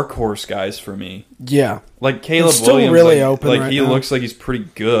like dark horse guys for me. Yeah. Like Caleb Williams, really open right now. Looks like he's pretty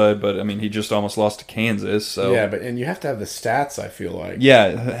good, but I mean, he just almost lost to Kansas. So yeah, and you have to have the stats, I feel like.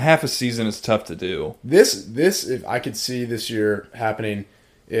 Yeah, half a season is tough to do. This if I could see this year happening,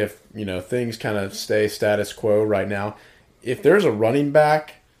 if things kind of stay status quo right now, if there's a running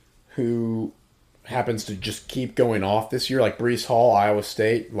back who happens to just keep going off this year, like Breece Hall, Iowa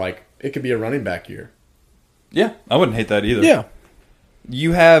State, like it could be a running back year. Yeah, I wouldn't hate that either. Yeah.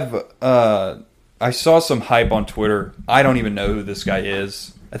 You have, I saw some hype on Twitter. I don't even know who this guy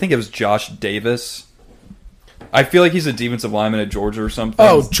is. I think it was Josh Davis. I feel like he's a defensive lineman at Georgia or something.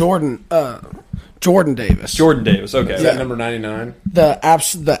 Oh, Jordan Davis. Jordan Davis, okay. Is that number 99? The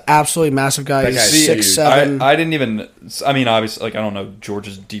absolutely massive guy. He's 6'7". I didn't even, I mean, obviously, like, I don't know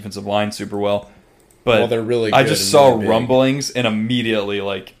Georgia's defensive line super well. But they're really good. I just saw rumblings, and immediately,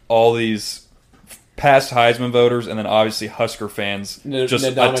 like, all these past Heisman voters and then obviously Husker fans just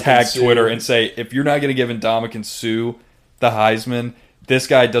attack Twitter and say, if you're not going to give Ndamukong Suh the Heisman, this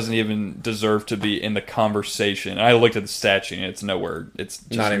guy doesn't even deserve to be in the conversation. And I looked at the stat sheet, and it's nowhere. It's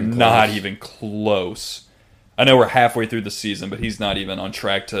just not even close. I know we're halfway through the season, but he's not even on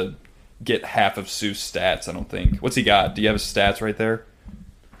track to get half of Sue's stats, I don't think. What's he got? Do you have his stats right there?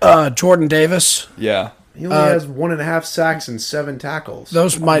 Jordan Davis. Yeah. He only has 1.5 sacks and 7 tackles.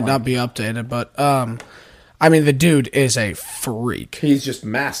 Those might not be updated, but I mean, the dude is a freak. He's just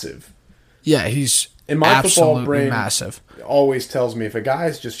massive. Yeah, he's in my football brain, massive. Always tells me if a guy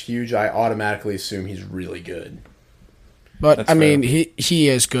is just huge, I automatically assume he's really good. But that's mean, he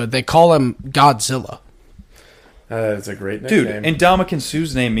is good. They call him Godzilla. That's a great nickname. Dude, and Ndamukong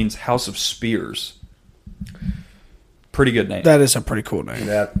Suh's name means House of Spears. Pretty good name. That is a pretty cool name.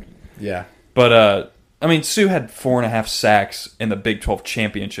 Yeah. But, I mean, Suh had 4.5 sacks in the Big 12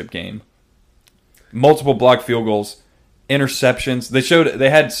 championship game. Multiple blocked field goals, interceptions. They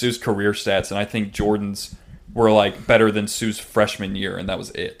had Suh's career stats, and I think Jordan's were like better than Suh's freshman year, and that was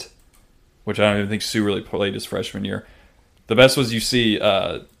it. Which I don't even think Suh really played his freshman year. The best was you see...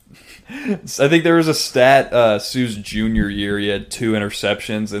 I think there was a stat Suh's junior year. He had 2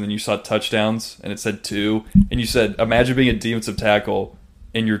 interceptions, and then you saw touchdowns, and it said 2. And you said, imagine being a defensive tackle,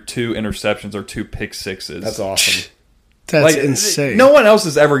 and your 2 interceptions are 2 pick sixes. That's awesome. That's insane. No one else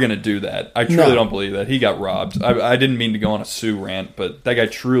is ever going to do that. I truly don't believe that. He got robbed. I didn't mean to go on a Suh rant, but that guy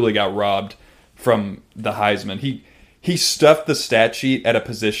truly got robbed from the Heisman. He stuffed the stat sheet at a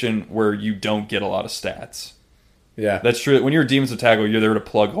position where you don't get a lot of stats. Yeah, that's true. When you're a defensive tackle, you're there to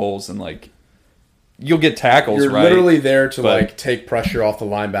plug holes and you'll get tackles. You're right? literally there to take pressure off the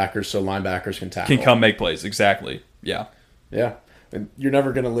linebackers so linebackers can tackle. Can come make plays. Exactly. Yeah. Yeah, and you're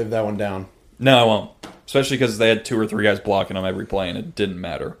never going to live that one down. No, I won't. Especially because they had 2 or 3 guys blocking them every play, and it didn't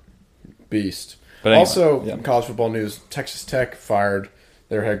matter. Beast. But anyway, also, college football news: Texas Tech fired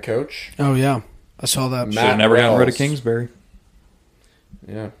their head coach. Oh yeah, I saw that. Should have never gotten rid of Kingsbury.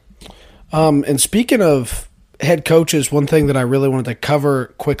 Yeah. And speaking of head coaches, one thing that I really wanted to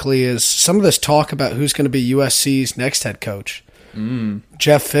cover quickly is some of this talk about who's going to be USC's next head coach.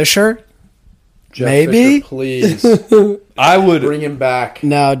 Jeff Fisher? Maybe? Fisher, please. I would bring him back.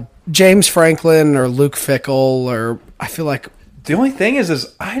 Now, James Franklin or Luke Fickell, or I feel like... The only thing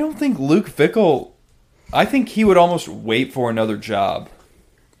is I don't think Luke Fickell... I think he would almost wait for another job.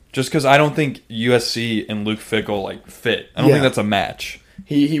 Just because I don't think USC and Luke Fickell fit. I don't think that's a match.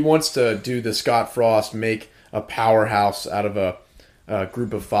 He wants to do the Scott Frost, make a powerhouse out of a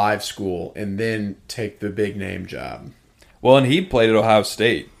group of 5 school, and then take the big name job. Well, and he played at Ohio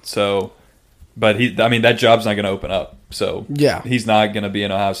State, so... But that job's not going to open up. So he's not going to be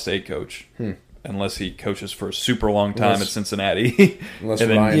an Ohio State coach unless he coaches for a super long time at Cincinnati. Unless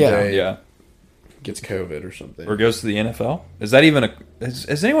Ryan Day gets COVID or something. Or goes to the NFL. Is that even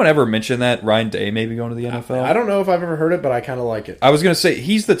has anyone ever mentioned that? Ryan Day maybe going to the NFL? I don't know if I've ever heard it, but I kind of like it. I was going to say,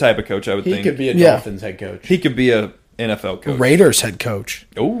 he's the type of coach I would think. He could be a Dolphins head coach. He could be a NFL coach. Raiders head coach.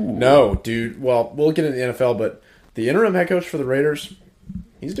 Oh no, dude. Well, we'll get into the NFL, but the interim head coach for the Raiders...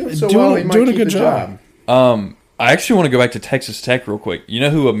 He's doing so well, he might keep a good job. I actually want to go back to Texas Tech real quick. You know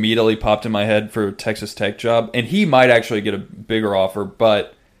who immediately popped in my head for a Texas Tech job? And he might actually get a bigger offer,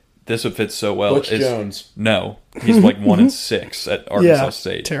 but this would fit so well. Butch Jones. No. He's 1-6 at Arkansas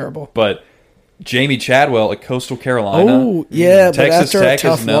State. Terrible. But Jamie Chadwell at Coastal Carolina. Oh, yeah, Texas but after Tech a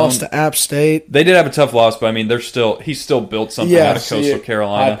tough loss to App State. They did have a tough loss, but he's still built something out of Coastal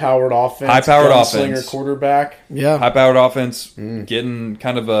Carolina. High-powered offense. High-powered offense. Slinger quarterback. Yeah. High-powered offense, getting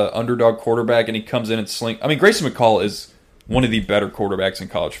kind of a underdog quarterback, and he comes in and Grayson McCall is one of the better quarterbacks in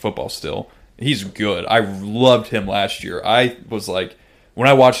college football still. He's good. I loved him last year. I was when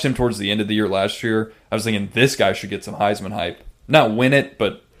I watched him towards the end of the year last year, I was thinking this guy should get some Heisman hype. Not win it,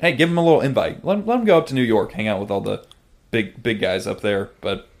 but hey, give him a little invite. Let him go up to New York, hang out with all the big guys up there.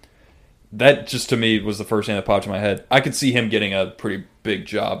 But that just to me was the first thing that popped in my head. I could see him getting a pretty big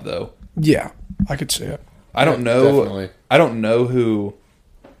job though. Yeah, I could see it. I don't know. Definitely. I don't know who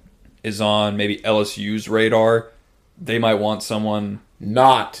is on maybe LSU's radar. They might want someone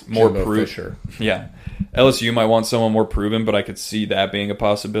not more proven. Yeah, LSU might want someone more proven, but I could see that being a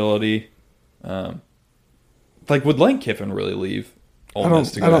possibility. Would Lane Kiffin really leave Ole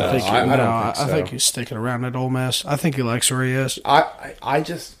Miss to go? I think he's sticking around at Ole Miss. I think he likes where he is. I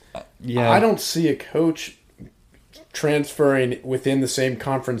don't see a coach transferring within the same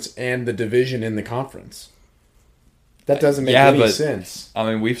conference and the division in the conference. That doesn't make any sense.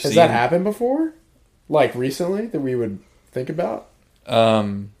 I mean, Has that happened before? Recently that we would think about?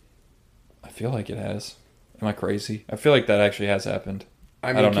 I feel like it has. Am I crazy? I feel like that actually has happened.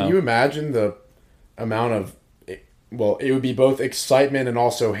 I mean, can you imagine the amount of... Well, it would be both excitement and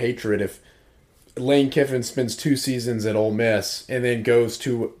also hatred if Lane Kiffin spends 2 seasons at Ole Miss and then goes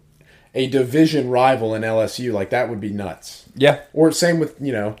to a division rival in LSU. Like, that would be nuts. Yeah. Or same with,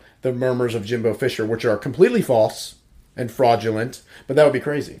 the murmurs of Jimbo Fisher, which are completely false and fraudulent, but that would be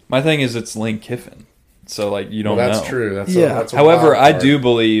crazy. My thing is it's Lane Kiffin. So, like, you don't know. That's true. That's However, I do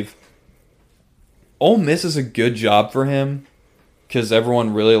believe Ole Miss is a good job for him because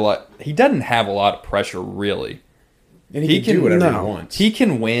everyone really he doesn't have a lot of pressure, really. And he can do whatever he wants. He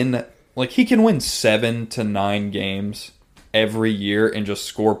can win, he can win 7 to 9 games every year and just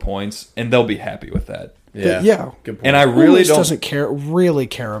score points, and they'll be happy with that. Yeah. Good point. And I really doesn't really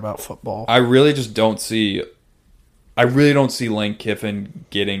care about football. I really just don't see. I really don't see Lane Kiffin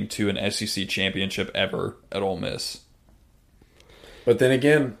getting to an SEC championship ever at Ole Miss. But then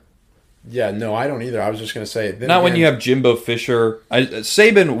again, I don't either. I was just going to say. Not when you have Jimbo Fisher.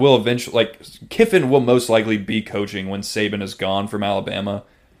 Saban will eventually, Kiffin will most likely be coaching when Saban is gone from Alabama.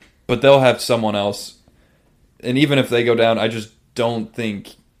 But they'll have someone else. And even if they go down, I just don't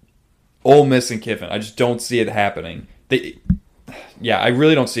think Ole Miss and Kiffin, I just don't see it happening. I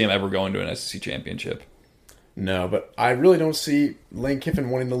really don't see him ever going to an SEC championship. No, but I really don't see Lane Kiffin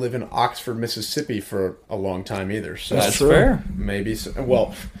wanting to live in Oxford, Mississippi for a long time either. So that's fair. Maybe.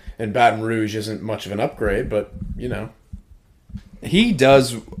 Well, and Baton Rouge isn't much of an upgrade, but, He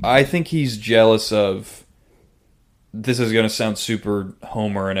does. I think he's jealous of. This is going to sound super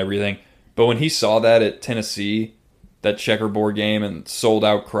homer and everything, but when he saw that at Tennessee, that checkerboard game and sold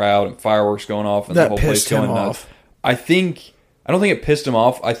out crowd and fireworks going off and that the whole place going nuts, I don't think it pissed him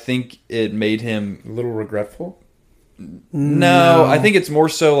off. I think it made him a little regretful. No, I think it's more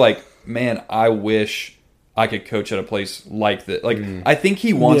so man, I wish I could coach at a place like that. I think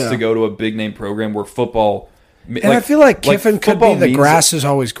he wants to go to a big name program where football. And I feel like Kiffin could be the grass is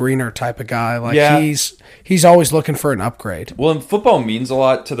always greener type of guy. He's always looking for an upgrade. Well, and football means a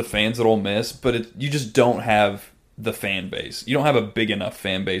lot to the fans at Ole Miss, but you just don't have the fan base. You don't have a big enough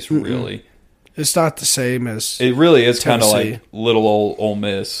fan base, really. It's not the same as it really is. Kind of like little old Ole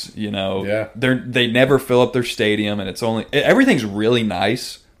Miss. Yeah. They never fill up their stadium, and everything's really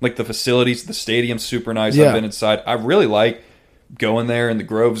nice. Like the facilities, the stadium's super nice. I've been inside. I really like going there, and the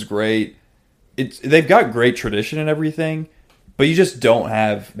Grove's great. They've got great tradition and everything, but you just don't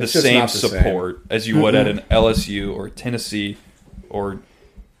have the same support as you would at an LSU or Tennessee or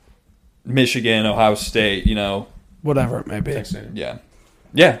Michigan, Ohio State. Whatever it may be.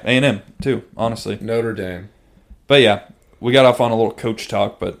 Yeah, A&M too, honestly. Notre Dame. But yeah, we got off on a little coach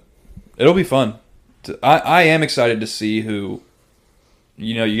talk, but it'll be fun. I am excited to see who,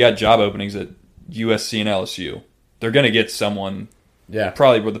 you got job openings at USC and LSU. They're going to get someone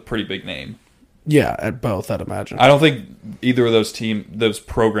probably with a pretty big name. Yeah, at both, I'd imagine. I don't think either of those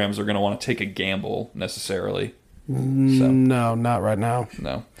programs are going to want to take a gamble necessarily. No, not right now.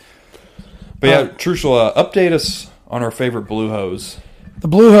 No. But Trushel, update us on our favorite Blue Hose. The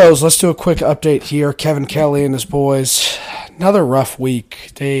Blue Hose, let's do a quick update here. Kevin Kelly and his boys, another rough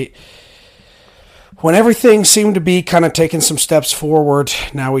week. When everything seemed to be kind of taking some steps forward,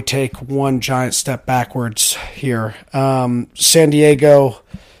 now we take one giant step backwards here. San Diego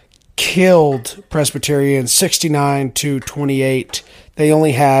killed Presbyterian 69-28. They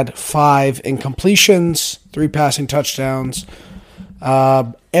only had 5 incompletions, 3 passing touchdowns.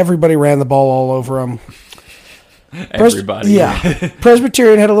 Everybody ran the ball all over them. Everybody.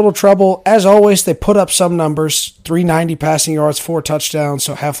 Presbyterian had a little trouble. As always, they put up some numbers. 390 passing yards, 4 touchdowns,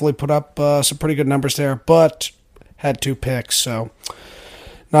 so Heffley put up some pretty good numbers there, but had 2 picks, so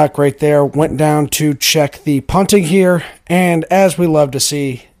not great there. Went down to check the punting here, and as we love to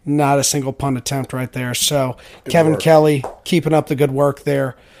see, not a single punt attempt right there. So Kevin Kelly keeping up the good work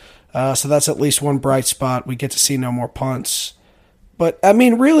there. So that's at least one bright spot. We get to see no more punts. But, I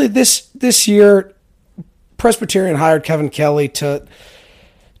mean, really, this year, Presbyterian hired Kevin Kelly to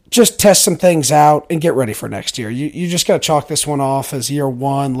just test some things out and get ready for next year. You just got to chalk this one off as year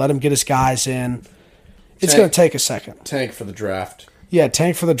one, let him get his guys in. It's going to take a second. Tank for the draft. Yeah,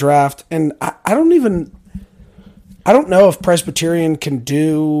 tank for the draft. And I don't know if Presbyterian can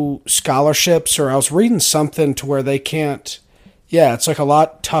do scholarships, or I was reading something to where they can't. Yeah, it's like a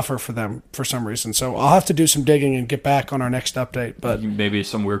lot tougher for them for some reason. So I'll have to do some digging and get back on our next update. But maybe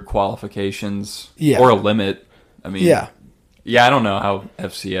some weird qualifications or a limit. I mean, I don't know how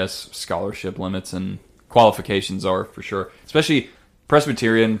FCS scholarship limits and qualifications are for sure. Especially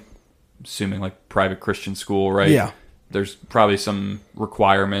Presbyterian, assuming like private Christian school, right? Yeah. There's probably some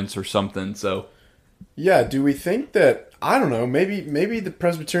requirements or something. So yeah, do we think that, I don't know, maybe the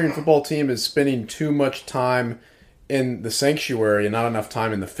Presbyterian football team is spending too much time in the sanctuary and not enough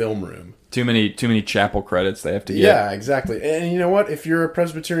time in the film room. Too many chapel credits they have to get. Yeah, exactly. And you know what? If you're a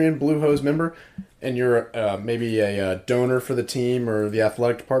Presbyterian Blue Hose member and you're maybe a donor for the team or the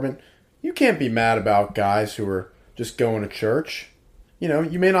athletic department, you can't be mad about guys who are just going to church. You know,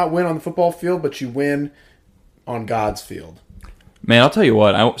 you may not win on the football field, but you win on God's field. Man, I'll tell you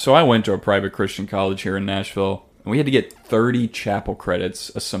what. I went to a private Christian college here in Nashville, and we had to get 30 chapel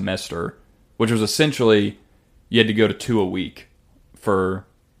credits a semester, which was essentially you had to go to 2 a week for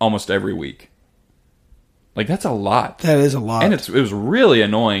almost every week. Like, that's a lot. That is a lot. And it was really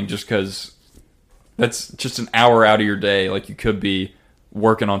annoying just because that's just an hour out of your day. Like, you could be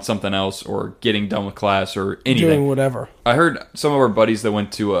working on something else or getting done with class or anything. Doing whatever. I heard some of our buddies that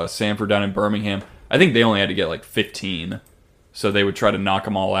went to Sanford down in Birmingham, I think they only had to get like 15. So they would try to knock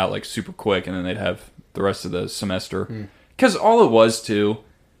them all out like super quick, and then they'd have the rest of the semester. Because all it was, too,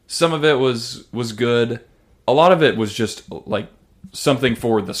 some of it was good. A lot of it was just like something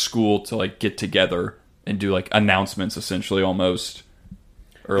for the school to like get together and do like announcements, essentially, almost.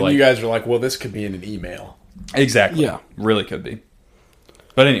 Or and like you guys are like, well, this could be in an email. Exactly. Yeah. Really could be.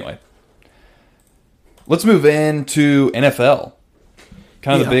 But anyway, let's move into NFL.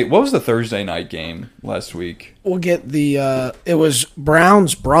 Kind of the big. What was the Thursday night game last week? We'll get the. It was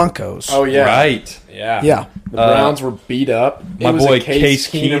Browns Broncos. Oh yeah, Right. yeah, Yeah. The Browns were beat up. My it was boy a Case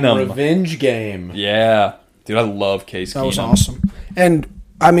Keenum Keenum. revenge game. Yeah, dude, I love Case Keenum. That was awesome. And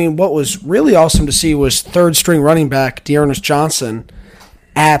I mean, what was really awesome to see was third string running back Dearness Johnson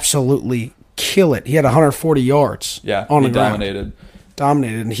absolutely kill it. He had 140 yards. Yeah, on he the ground.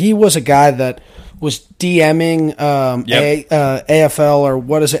 dominated. And he was a guy that was DMing AFL or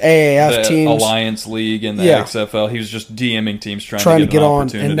what is it, AAF The teams. Alliance League and the XFL. He was just DMing teams trying to get an on.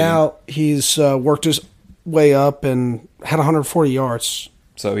 opportunity. And now he's worked his way up and had 140 yards.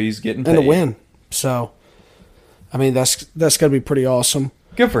 So he's getting paid. And a win. So, I mean, that's going to be pretty awesome.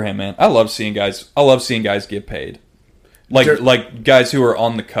 Good for him, man. I love seeing guys get paid. Like guys who are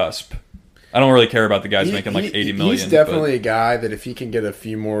on the cusp. I don't really care about the guys making like $80 million. He's definitely a guy that if he can get a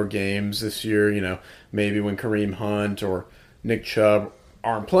few more games this year, you know, maybe when Kareem Hunt or Nick Chubb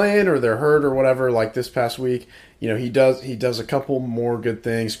aren't playing or they're hurt or whatever, like this past week, you know, he does a couple more good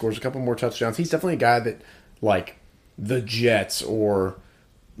things, scores a couple more touchdowns. He's definitely a guy that, like, the Jets or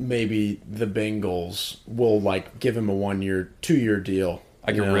maybe the Bengals will, like, give him a 2-year deal.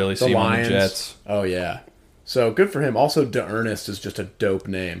 I can really see him on the Jets. Oh, yeah. So, good for him. Also, DeErnest is just a dope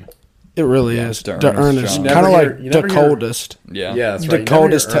name. It really is. DeErnest. Kind of like the coldest. Yeah. Yeah, that's the right.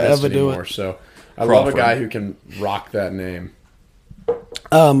 coldest to ever do it. So I love a guy who can rock that name.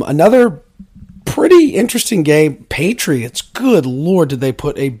 Another pretty interesting game. Patriots. Good Lord, did they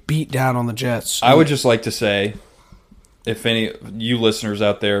put a beat down on the Jets? I would just like to say, if any you listeners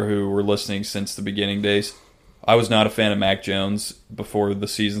out there who were listening since the beginning days, I was not a fan of Mac Jones before the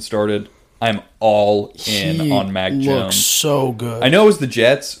season started. I'm all in on Mac Jones. Looks so good. I know it was the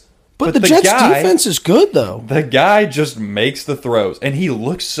Jets. But the Jets' defense is good, though. The guy just makes the throws, and he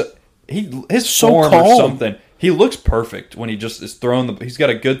looks his so form calm. or something. He looks perfect when he just is throwing he's got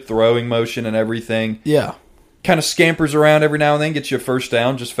a good throwing motion and everything. Yeah. Kind of scampers around every now and then, gets you a first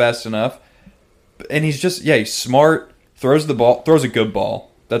down just fast enough. And he's just he's smart, throws the ball, throws a good ball.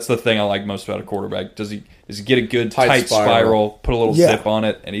 That's the thing I like most about a quarterback. Does he get a good tight spiral, put a little zip on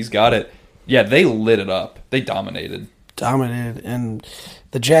it, and he's got it. Yeah, they lit it up. They dominated. And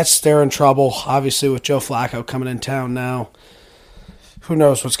the Jets, they're in trouble, obviously, with Joe Flacco coming in town now. Who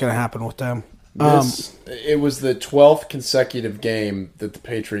knows what's going to happen with them? It was the 12th consecutive game that the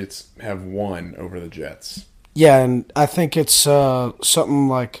Patriots have won over the Jets. Yeah, and I think it's something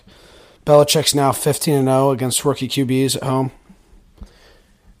like Belichick's now 15-0 against rookie QBs at home.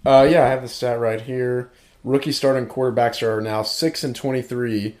 Yeah, I have the stat right here. Rookie starting quarterbacks are now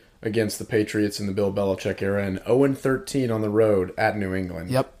 6-23 against the Patriots in the Bill Belichick era, and 0-13 on the road at New England.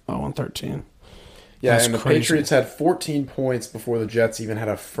 Yep, 0-13. Yeah, and the Patriots had 14 points before the Jets even had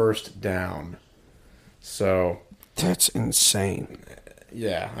a first down. So that's insane.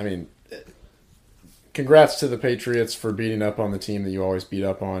 Yeah, I mean, congrats to the Patriots for beating up on the team that you always beat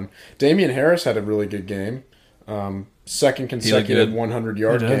up on. Damian Harris had a really good game. Second consecutive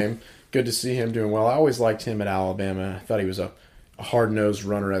 100-yard game. Good to see him doing well. I always liked him at Alabama. I thought he was a hard-nosed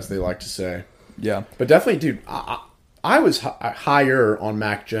runner, as they like to say. Yeah. But definitely, dude, I was higher on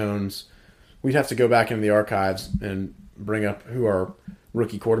Mac Jones. We'd have to go back into the archives and bring up who our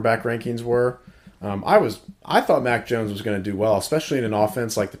rookie quarterback rankings were. I thought Mac Jones was going to do well, especially in an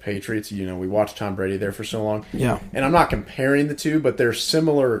offense like the Patriots. You know, we watched Tom Brady there for so long. Yeah. And I'm not comparing the two, but they're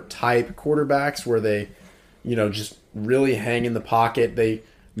similar type quarterbacks where they, you know, just really hang in the pocket. They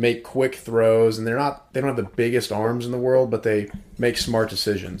make quick throws, and they don't have the biggest arms in the world, but they make smart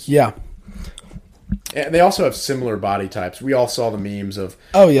decisions. Yeah. And they also have similar body types. We all saw the memes of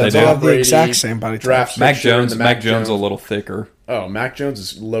they have the exact same body types. Mac Jones a little thicker. Oh, Mac Jones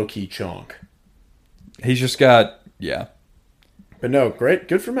is low key chonk. He's just got But no, great,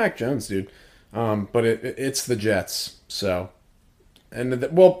 good for Mac Jones, dude. But it's the Jets, so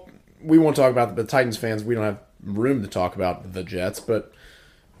we won't talk about the Titans fans. We don't have room to talk about the Jets, but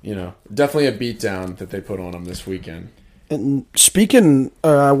definitely a beatdown that they put on them this weekend. And speaking,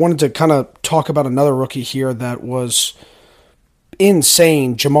 I wanted to kind of talk about another rookie here that was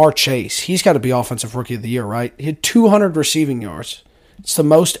insane, Ja'Marr Chase. He's got to be Offensive Rookie of the Year, right? He had 200 receiving yards. It's the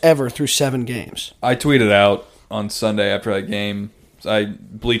most ever through 7 games. I tweeted out on Sunday after that game.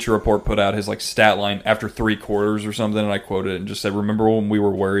 Bleacher Report put out his stat line after 3 quarters or something, and I quoted it and just said, "Remember when we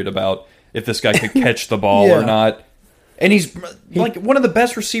were worried about if this guy could catch the ball or not?" And he's one of the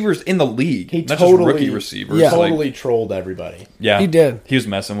best receivers in the league. He not totally, just rookie receivers. Yeah. Totally trolled everybody. Yeah, he did. He was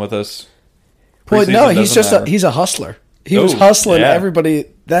messing with us. Well, no, he's just he's a hustler. He was hustling everybody.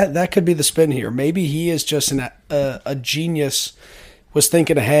 That could be the spin here. Maybe he is just a genius. Was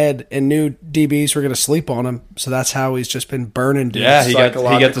thinking ahead and knew DBs were going to sleep on him, so that's how he's just been burning dudes. Yeah, he got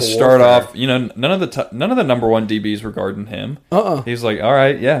to start off. None of the number 1 DBs were guarding him. He's like, all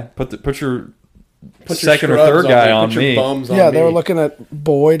right, yeah, put your second or third guy on me. They were looking at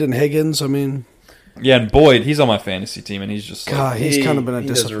Boyd and Higgins. I mean, yeah, and Boyd, he's on my fantasy team, and he's just he's kind of been a disappointment.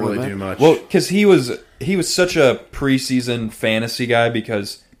 Doesn't really do much. Well, because he was such a preseason fantasy guy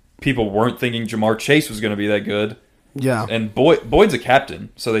because people weren't thinking Ja'Marr Chase was going to be that good. Yeah, and Boyd's a captain,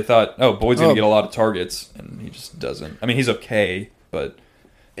 so they thought, Boyd's going to get a lot of targets, and he just doesn't. I mean, he's okay, but...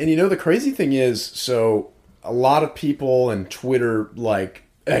 And the crazy thing is, so a lot of people and Twitter,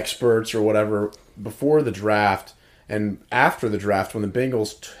 experts or whatever, before the draft and after the draft, when the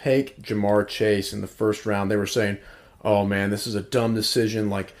Bengals take Ja'Marr Chase in the first round, they were saying, oh, man, this is a dumb decision.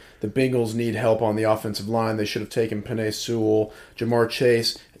 The Bengals need help on the offensive line. They should have taken Penei Sewell. Ja'Marr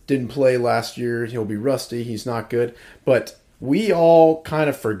Chase didn't play last year. He'll be rusty. He's not good. But we all kind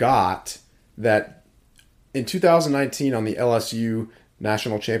of forgot that in 2019 on the LSU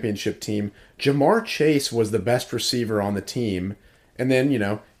national championship team, Ja'Marr Chase was the best receiver on the team. And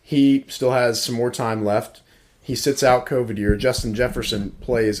then, he still has some more time left. He sits out COVID year. Justin Jefferson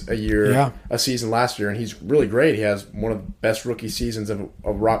plays a season last year, and he's really great. He has one of the best rookie seasons of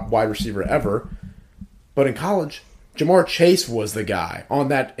a wide receiver ever. But in college, Ja'Marr Chase was the guy on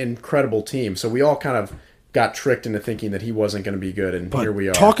that incredible team. So we all kind of got tricked into thinking that he wasn't going to be good, and here we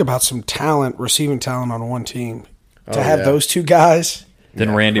are. Talk about some talent, receiving talent on one team. To have those two guys.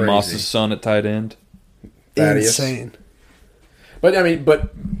 Then Randy Moss's son at tight end. Thaddeus. Insane. But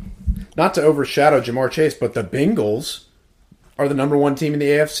not to overshadow Ja'Marr Chase, but the Bengals are the number 1 team in the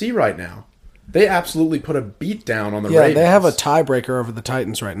AFC right now. They absolutely put a beat down on the Ravens. Yeah, they have a tiebreaker over the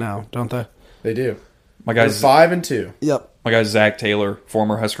Titans right now, don't they? They do. My guy's 5-2. Yep. My guy's Zach Taylor,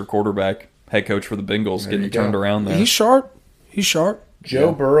 former Husker quarterback, head coach for the Bengals, getting turned around there. He's sharp.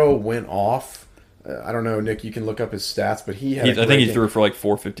 Joe Burrow went off. I don't know, Nick. You can look up his stats, but he had. I think he threw for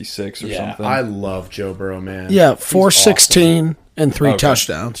 456 or something. I love Joe Burrow, man. Yeah, 416 and 3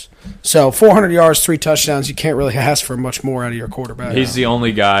 touchdowns. So 400 yards, 3 touchdowns. You can't really ask for much more out of your quarterback. He's the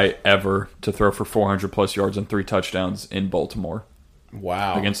only guy ever to throw for 400 plus yards and 3 touchdowns in Baltimore.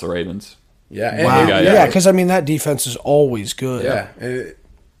 Wow, against the Ravens. Yeah, wow. Yeah, because that defense is always good. Yeah, and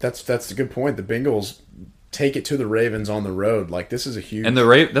that's a good point. The Bengals take it to the Ravens on the road. This is a huge, and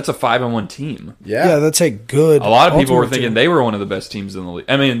that's a 5-1 team. Yeah, that's a good. A lot of people were thinking they were one of the best teams in the league.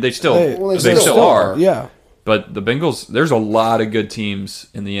 I mean, they still are. Yeah, but the Bengals. There's a lot of good teams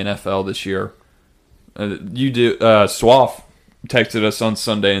in the NFL this year. Swaff texted us on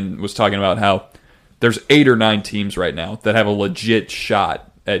Sunday and was talking about how there's 8 or 9 teams right now that have a legit shot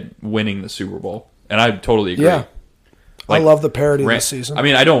at winning the Super Bowl, and I totally agree. Yeah, I love the parity this season. I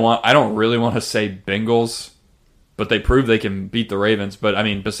mean, I don't really want to say Bengals, but they prove they can beat the Ravens. But I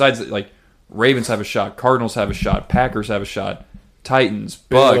mean, besides Ravens have a shot, Cardinals have a shot, Packers have a shot, Titans,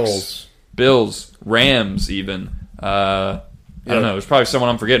 Bucks, Bills, Rams, even. I don't know. There's probably someone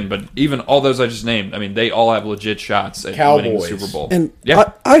I'm forgetting, but even all those I just named, I mean, they all have legit shots at winning the Super Bowl. And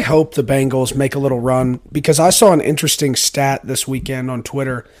I hope the Bengals make a little run because I saw an interesting stat this weekend on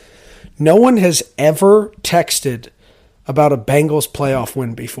Twitter. No one has ever texted about a Bengals playoff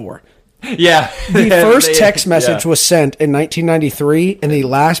win before. Yeah. The first text message was sent in 1993, and the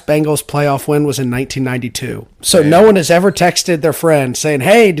last Bengals playoff win was in 1992. So no one has ever texted their friend saying,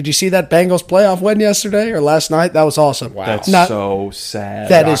 hey, did you see that Bengals playoff win yesterday or last night? That was awesome. Wow. That's so sad.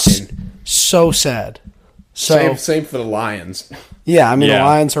 That is so sad. So same for the Lions. Yeah, I mean the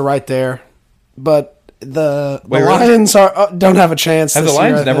Lions are right there, but the Lions don't have a chance. Have the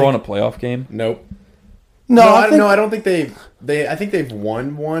Lions never won a playoff game? Nope. No, I don't think I think they've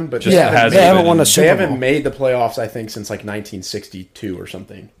won one, but they haven't won a Super Bowl. They haven't made the playoffs, I think, since like 1962 or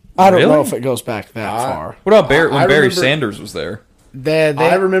something. I don't know if it goes back that far. What about when Barry Sanders was there?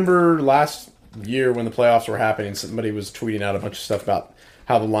 I remember last year when the playoffs were happening, somebody was tweeting out a bunch of stuff about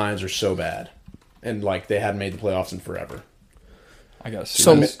how the Lions are so bad, and like they hadn't made the playoffs in forever. I guess.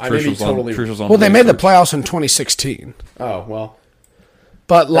 So I may be totally. Well, they made the playoffs in 2016. Oh well.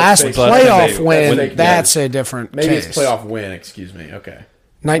 But last playoff win, that's a different maybe case. It's playoff win. Excuse me. Okay.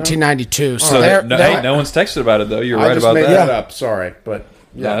 1992. So no one's texted about it though. You're right about that. I just made that up. Sorry, but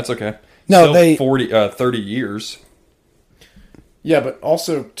yeah, that's okay. No, still 30 years. Yeah, but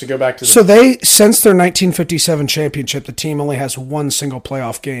also to go back to since their 1957 championship, the team only has one single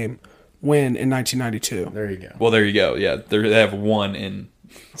playoff game win in 1992. There you go. Well, there you go. Yeah, they have one in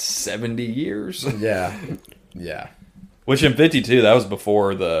 70 years. Yeah. Which in 52, that was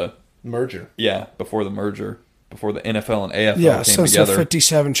before the merger. Yeah, before the merger, before the NFL and AFL came since together. the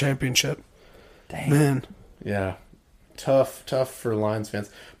 57 championship. Dang. Man. Yeah. Tough for Lions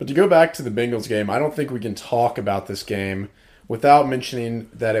fans. But to go back to the Bengals game, I don't think we can talk about this game without mentioning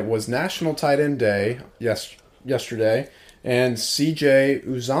that it was National Tight End Day yesterday, and C.J.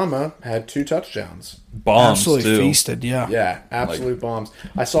 Uzomah had 2 touchdowns. Bombs, absolutely too. Feasted, yeah. Yeah, absolute bombs.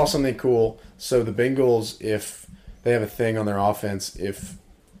 I saw something cool. So the Bengals, if they have a thing on their offense, if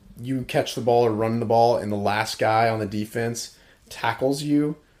you catch the ball or run the ball and the last guy on the defense tackles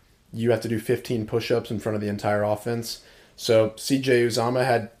you, you have to do 15 push-ups in front of the entire offense. So C.J. Uzomah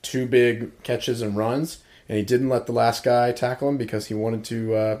had 2 big catches and runs, and he didn't let the last guy tackle him because he wanted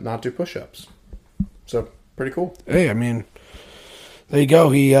to not do push-ups. So, pretty cool. Hey, I mean, there you go.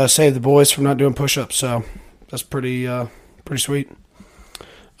 He saved the boys from not doing push-ups, so that's pretty sweet.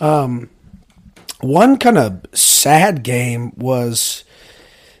 One kind of sad game was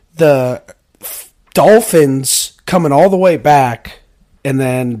the Dolphins coming all the way back and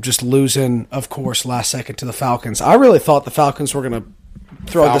then just losing, of course, last second to the Falcons. I really thought the Falcons were going to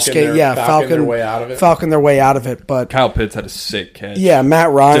throw this game. Falcon their way out of it. Falcon their way out of it. But Kyle Pitts had a sick catch. Yeah,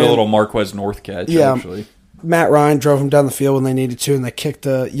 Matt Ryan did a little Marquez North catch. Yeah, actually. Matt Ryan drove him down the field when they needed to, and they kicked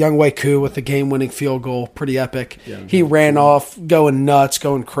Younghoe Koo with the game-winning field goal. Pretty epic. He ran off, going nuts,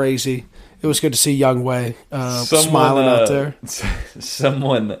 going crazy. It was good to see Younghoe smiling out there.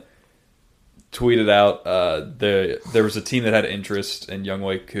 Someone tweeted out there was a team that had interest in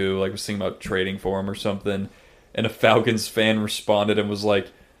Younghoe Koo, like was thinking about trading for him or something, and a Falcons fan responded and was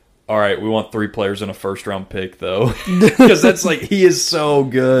like, "All right, we want 3 players and a first-round pick, though," because that's like he is so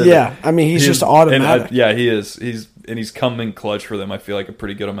good. Yeah, I mean he's just automatic. He is. He's come in clutch for them. I feel like a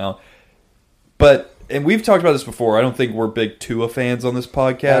pretty good amount. And we've talked about this before. I don't think we're big Tua fans on this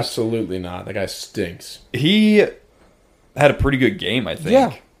podcast. Absolutely not. That guy stinks. He had a pretty good game, I think.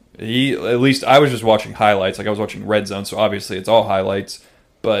 Yeah. At least I was just watching highlights. Like I was watching Red Zone, so obviously it's all highlights.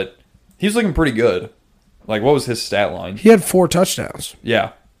 But he's looking pretty good. Like, what was his stat line? He had 4 touchdowns.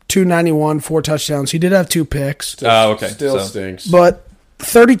 Yeah. 291, 4 touchdowns. He did have 2 picks. Okay. Still stinks. But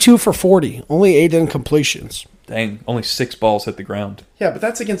 32 for 40. Only 8 incompletions. Dang. Only 6 balls hit the ground. Yeah, but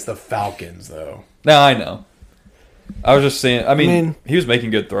that's against the Falcons, though. No, I know. I was just saying. I mean, he was making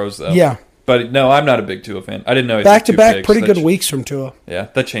good throws, though. Yeah. But no, I'm not a big Tua fan. I didn't know he back-to-back pretty good weeks from Tua. Yeah,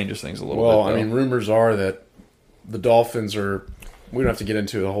 that changes things a little bit. Well, I mean, rumors are that the Dolphins are. We don't have to get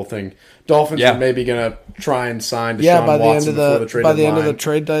into the whole thing. Dolphins are maybe going to try and sign Deshaun Watson before the trade deadline. By the end of the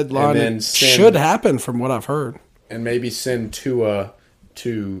trade deadline, it should happen from what I've heard. And maybe send Tua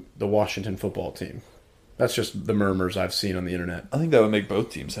to the Washington football team. That's just the murmurs I've seen on the internet. I think that would make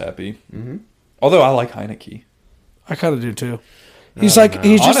both teams happy. Mm-hmm. Although I like Heineke. I kind of do too. He's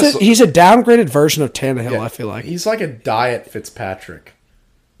he's a downgraded version of Tannehill. I feel like he's like a diet Fitzpatrick.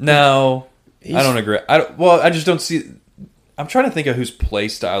 No, I don't agree. I just don't see. I'm trying to think of whose play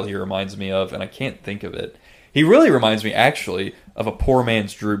style he reminds me of, and I can't think of it. He really reminds me, actually, of a poor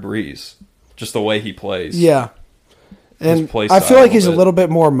man's Drew Brees. Just the way he plays. Yeah. And I feel like he's a little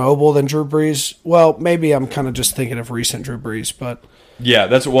bit more mobile than Drew Brees. Well, maybe I'm kind of just thinking of recent Drew Brees, but... Yeah,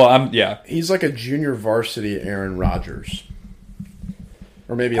 He's like a junior varsity Aaron Rodgers.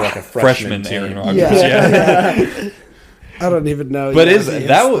 Or maybe like a freshman Aaron Rodgers. Yeah. I don't even know. But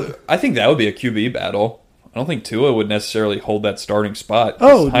I think that would be a QB battle. I don't think Tua would necessarily hold that starting spot.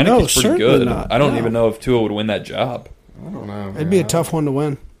 Heineke's pretty good. Not. I don't even know if Tua would win that job. I don't know. It'd be a tough one to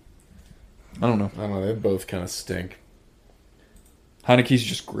win. I don't know. They both kind of stink. Heineke's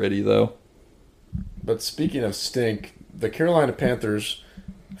just gritty, though. But speaking of stink, the Carolina Panthers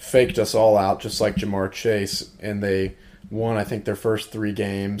faked us all out, just like Jamar Chase, and they won, I think, their first 3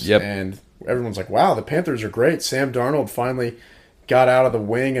 games. Yep. And everyone's like, wow, the Panthers are great. Sam Darnold finally got out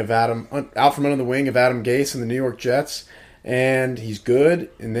from under the wing of Adam Gase and the New York Jets, and he's good.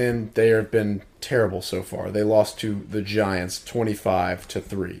 And then they have been terrible so far. They lost to the Giants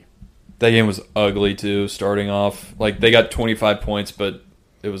 25-3. That game was ugly too. Starting off, like they got 25 points, but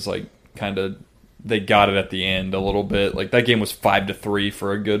it was like kind of they got it at the end a little bit. Like that game was 5-3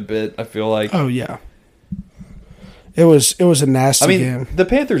 for a good bit. I feel like. Oh yeah. It was a nasty game. The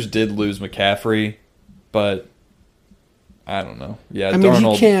Panthers did lose McCaffrey, but I don't know. Yeah, I mean,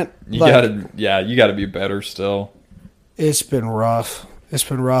 Darnold, he can't. You gotta be better still. It's been rough.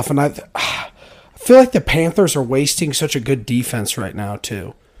 And I feel like the Panthers are wasting such a good defense right now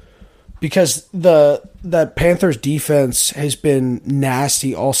too, because that Panthers defense has been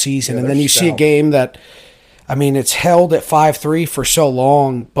nasty all season, and then you see a game that, I mean, it's held at 5-3 for so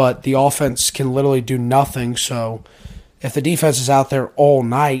long, but the offense can literally do nothing. So if the defense is out there all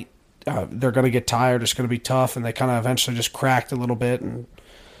night, they're going to get tired. It's going to be tough, and they kind of eventually just cracked a little bit and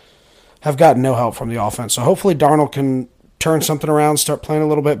have gotten no help from the offense. So hopefully Darnold can turn something around, start playing a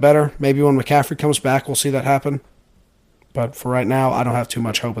little bit better. Maybe when McCaffrey comes back, we'll see that happen. But for right now, I don't have too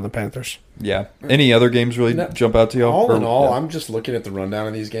much hope in the Panthers. Yeah. Any other games really jump out to y'all? All in all, I'm just looking at the rundown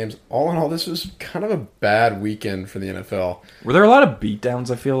of these games. All in all, this was kind of a bad weekend for the NFL. Were there a lot of beatdowns,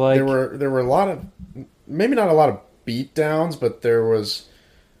 I feel like? There were a lot of, maybe not a lot of beatdowns, but there was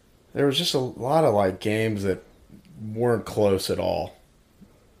just a lot of like games that weren't close at all.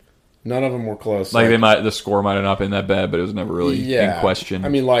 None of them were close. Like the score might have not been that bad, but it was never really in question. I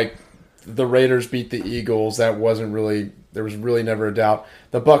mean, like the Raiders beat the Eagles. There was really never a doubt.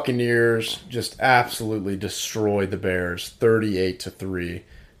 The Buccaneers just absolutely destroyed the Bears, 38-3.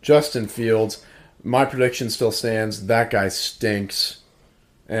 Justin Fields, my prediction still stands. That guy stinks,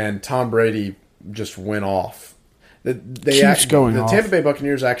 and Tom Brady just went off. The Tampa Bay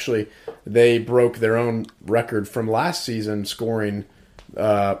Buccaneers actually, they broke their own record from last season, scoring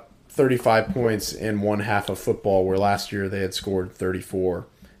 35 points in one half of football, where last year they had scored 34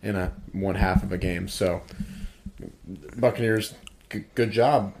 in one half of a game. So, Buccaneers, good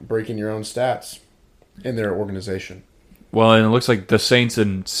job breaking your own stats in their organization. Well, and it looks like the Saints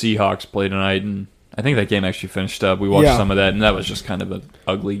and Seahawks played tonight, and I think that game actually finished up. We watched some of that, and that was just kind of an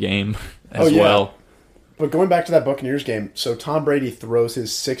ugly game as well. But going back to that Buccaneers game, so Tom Brady throws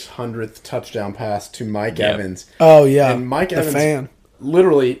his 600th touchdown pass to Mike Evans. Oh, yeah. And Mike Evans,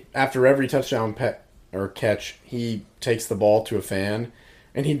 literally, after every touchdown catch, he takes the ball to a fan.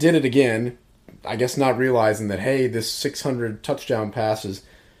 And he did it again, I guess not realizing that, hey, this 600 touchdown pass is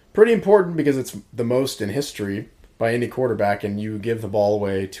pretty important because it's the most in history by any quarterback, and you give the ball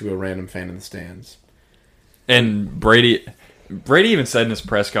away to a random fan in the stands. And Brady even said in his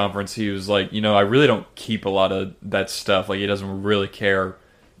press conference, he was like, I really don't keep a lot of that stuff. Like, he doesn't really care.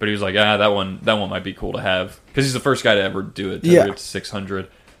 But he was like, that one might be cool to have. Because he's the first guy to ever do it, to 600.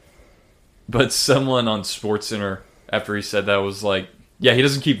 But someone on SportsCenter, after he said that, was like, yeah, he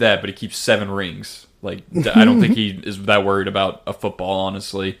doesn't keep that, but he keeps 7 rings. Like, I don't think he is that worried about a football,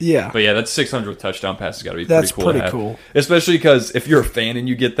 honestly. Yeah. But yeah, that 600th touchdown pass has got to be pretty cool. That's pretty cool. Especially because if you're a fan and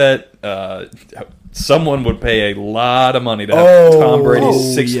you get that, someone would pay a lot of money to have Tom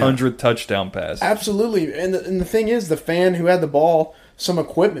Brady's 600th touchdown pass. Absolutely. And the thing is, the fan who had the ball, some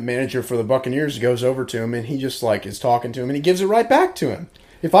equipment manager for the Buccaneers goes over to him, and he just like is talking to him, and he gives it right back to him.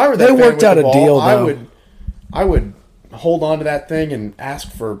 If I were that fan with the ball, I would hold on to that thing and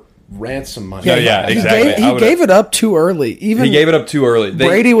ask for ransom money. Yeah, exactly. He gave it up too early. He gave it up too early.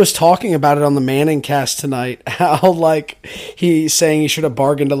 Brady was talking about it on the Manning cast tonight, how like he's saying he should have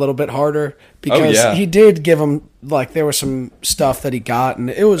bargained a little bit harder because he did give him, like, there was some stuff that he got, and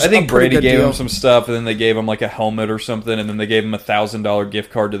it was, I think Brady gave him some stuff, and then they gave him like a helmet or something, and then they gave him $1,000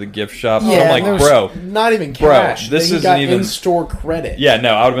 gift card to the gift shop. Yeah, I'm like, bro, not even cash. This isn't even in-store credit. Yeah,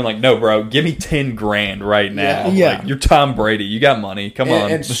 no, I would have been like, no, bro, give me $10,000 right now. Yeah. Like, you're Tom Brady, you got money, come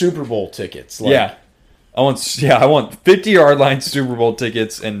on. And Super Bowl tickets. Like, I want 50-yard line Super Bowl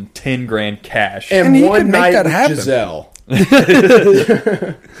tickets and $10,000 cash. And one night with Giselle.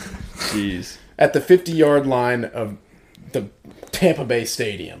 Jeez. At the 50-yard line of the Tampa Bay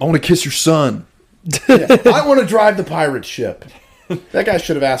Stadium. I want to kiss your son. I want to drive the pirate ship. That guy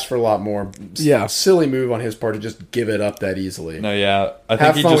should have asked for a lot more. Yeah. Silly move on his part to just give it up that easily. No, yeah. I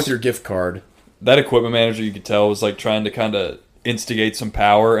think Have fun with your gift card. That equipment manager, you could tell, was like trying to kind of instigate some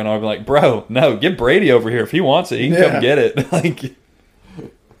power, and I'd be like, bro, no, get Brady over here. If he wants it, he can come get it. Like,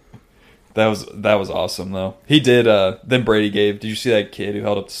 that was awesome, though. He did, then Brady did you see that kid who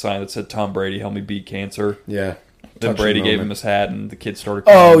held up the sign that said, Tom Brady, help me beat cancer? Yeah. Then Brady gave him his hat, and the kid started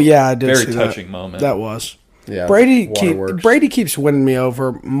crying. Oh, yeah, I did Very see touching moment. That was. Yeah, Brady keeps winning me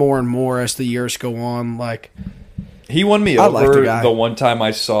over more and more as the years go on. Like, he won me over the one time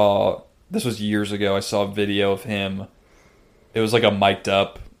I saw, this was years ago, I saw a video of him. It was like a mic'd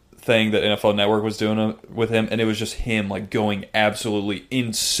up thing that NFL Network was doing with him, and it was just him like going absolutely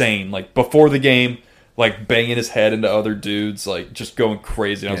insane. Like before the game, like banging his head into other dudes, like just going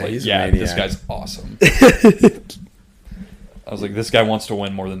crazy. And I was like, this guy's awesome. I was like, this guy wants to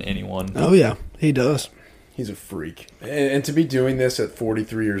win more than anyone. Oh, yeah, he does. He's a freak. And to be doing this at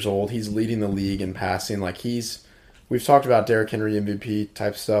 43 years old, he's leading the league in passing. Like we've talked about Derrick Henry MVP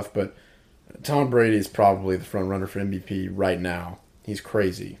type stuff, but Tom Brady is probably the front runner for MVP right now. He's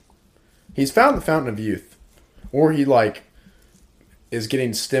crazy. He's found the fountain of youth. Or he is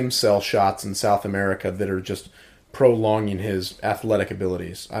getting stem cell shots in South America that are just prolonging his athletic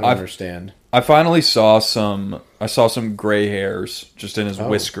abilities. I don't understand. I finally saw some gray hairs just in his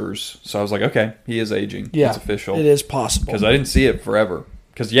whiskers. So I was like, okay, he is aging. Yeah, it's official. It is possible. Because I didn't see it forever.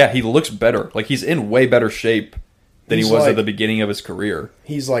 Because, he looks better. Like, he's in way better shape than he was at the beginning of his career.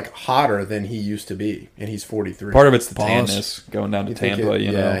 He's, hotter than he used to be, and he's 43. Part of it's the tanness, going down to Tampa,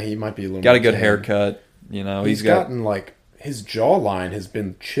 Yeah, he might be a little got a good haircut. He's gotten, his jawline has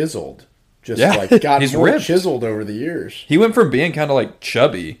been chiseled. Gotten he's more ripped. Chiseled over the years. He went from being kind of,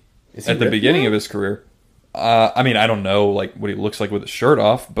 chubby at the beginning of his career. I mean, I don't know, what he looks like with his shirt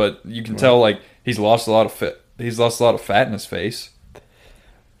off, but you can tell, he's lost a lot of fit. He's lost a lot of fat in his face.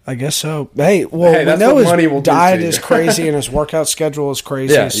 I guess so. Hey, we know his diet is crazy and his workout schedule is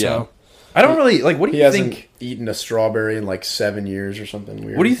crazy. Yeah. I don't really what do you think? He hasn't eaten a strawberry in 7 years or something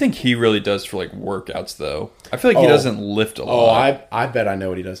weird. What do you think he really does for workouts though? I feel like he doesn't lift a lot. I bet I know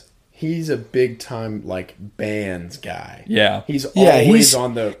what he does. He's a big time bands guy. Yeah, he's always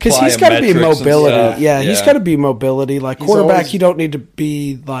on the because he's got to be mobility. Yeah, he's got to be mobility. Quarterback, you don't need to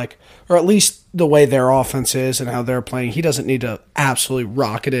be or at least the way their offense is and how they're playing. He doesn't need to absolutely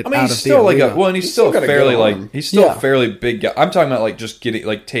rocket it. He's still and he's still fairly he's still a fairly big guy. I'm talking about just getting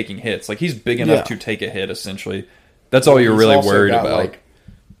taking hits. He's big enough to take a hit. Essentially, that's all you're really worried about.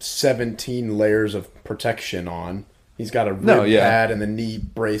 17 layers of protection on. He's got a rib pad and the knee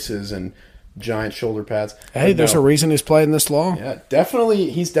braces and giant shoulder pads. Hey, there's a reason he's playing this long. Yeah,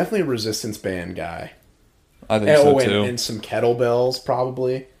 definitely. He's definitely a resistance band guy. I think so too. And some kettlebells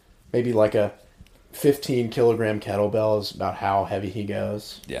probably. Maybe a 15-kilogram kettlebell is about how heavy he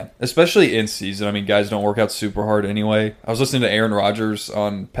goes. Yeah, especially in season. I mean, guys don't work out super hard anyway. I was listening to Aaron Rodgers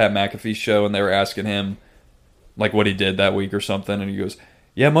on Pat McAfee's show, and they were asking him what he did that week or something, and he goes,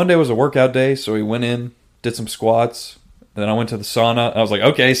 "Yeah, Monday was a workout day, so he went in, did some squats, and then I went to the sauna." I was like,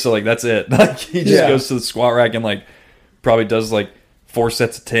 "Okay, so that's it." He just goes to the squat rack and probably does 4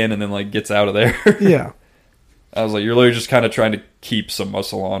 sets of 10, and then gets out of there. Yeah. I was like, you're literally just kind of trying to keep some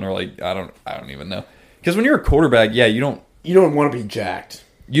muscle on, or I don't even know. Because when you're a quarterback, you don't want to be jacked.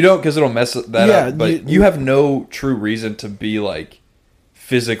 You don't, because it'll mess that up. But you have no true reason to be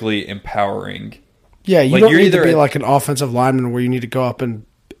physically empowering. Yeah, you don't need to be an offensive lineman where you need to go up and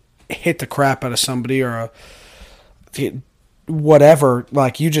hit the crap out of somebody or whatever.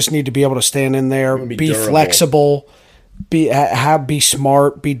 You just need to be able to stand in there, be flexible, be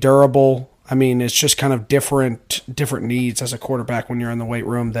smart, be durable. I mean, it's just kind of different needs as a quarterback when you're in the weight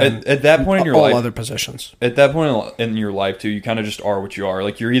room than at that point in your life, other positions. At that point in your life, too, you kind of just are what you are.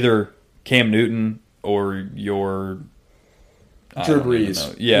 You're either Cam Newton or you're Drew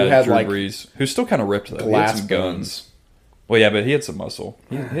Brees. Yeah, Drew Brees, who's still kind of ripped though. He had some guns. Well, yeah, but he had some muscle.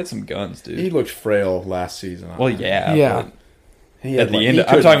 He had some guns, dude. He looked frail last season. Well, yeah. Yeah. At the end,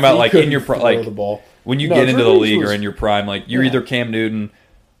 I'm talking about in your prime, when you get into the league or in your prime, you're either Cam Newton.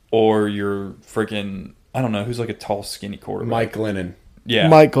 Or you're freaking, I don't know, who's a tall, skinny quarterback? Mike Glennon. Yeah.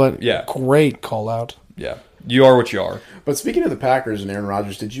 Mike Glennon. Yeah. Great call out. Yeah. You are what you are. But speaking of the Packers and Aaron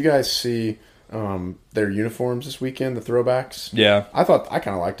Rodgers, did you guys see their uniforms this weekend, the throwbacks? Yeah. I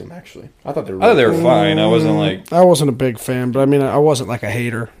kind of liked them, actually. I thought they were they were fine. I wasn't I wasn't a big fan, but I mean, I wasn't a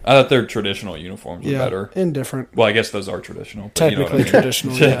hater. I thought their traditional uniforms were better. Indifferent. Well, I guess those are traditional. Technically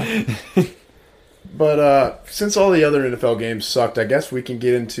traditional, yeah. But since all the other NFL games sucked, I guess we can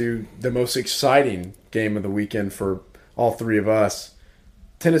get into the most exciting game of the weekend for all three of us.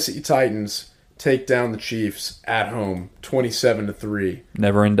 Tennessee Titans take down the Chiefs at home, 27-3.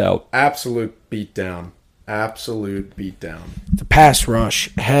 Never in doubt. Absolute beatdown. The pass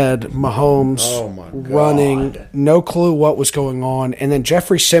rush had Mahomes running, no clue what was going on, and then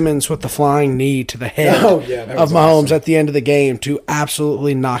Jeffrey Simmons with the flying knee to the head of Mahomes at the end of the game to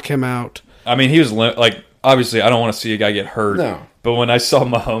absolutely knock him out. I mean, he was obviously I don't want to see a guy get hurt. No. But when I saw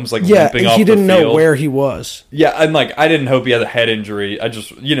Mahomes limping off the field, he didn't know where he was. Yeah, and I didn't hope he had a head injury. I just,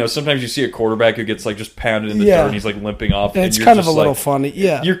 sometimes you see a quarterback who gets just pounded in the dirt and he's limping off. And it's kind of a little funny.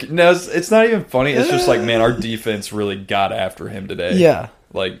 Yeah. No, it's not even funny. It's just man, our defense really got after him today. Yeah.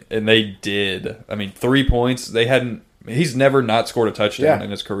 And they did. I mean, 3 points. He's never not scored a touchdown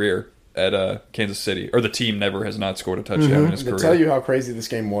in his career at Kansas City, or the team never has not scored a touchdown in his career. To tell you how crazy this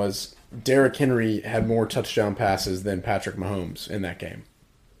game was, Derrick Henry had more touchdown passes than Patrick Mahomes in that game.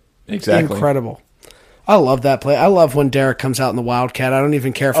 Exactly. Incredible. I love that play. I love when Derrick comes out in the Wildcat. I don't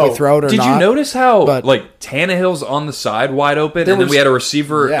even care if we throw it or not. Did you notice how Tannehill's on the side wide open, and then we had a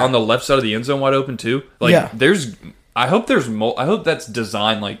receiver on the left side of the end zone wide open too? I hope that's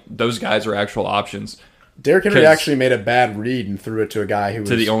designed those guys are actual options. Derrick Henry actually made a bad read and threw it to a guy who was...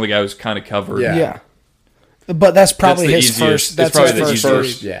 To the only guy who's kind of covered. Yeah. But that's probably his first. That's probably his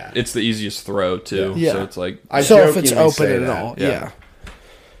first. Yeah. It's the easiest throw too. Yeah. So it's if it's open at all. Yeah.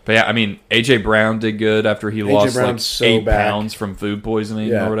 But yeah, I mean, A.J. Brown did good after he lost 8 pounds from food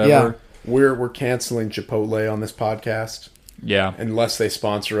poisoning or whatever. Yeah. We're canceling Chipotle on this podcast. Yeah. Unless they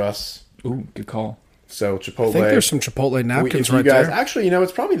sponsor us. Ooh, good call. So Chipotle. I think there's some Chipotle napkins there. Actually,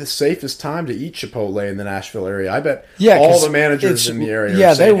 it's probably the safest time to eat Chipotle in the Nashville area. I bet all the managers in the area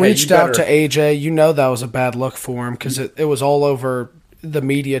are saying, they reached out to AJ. That was a bad look for him because it was all over the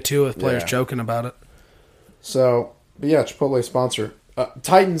media too with players joking about it. So, Chipotle sponsor.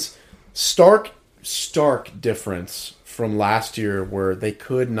 Titans, stark difference from last year where they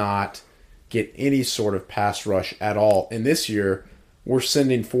could not get any sort of pass rush at all. And this year, we're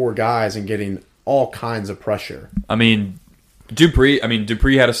sending 4 guys and getting all kinds of pressure. I mean, Dupree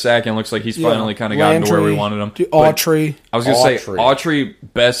had a sack and looks like he's finally kind of gotten to where we wanted him. Autry. I was going to say, Autry,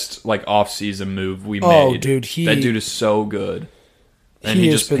 best off-season move we made. Oh, dude. That dude is so good. And he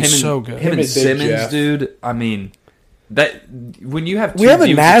has been so good. Him and Simmons, dude, I mean... when you have we have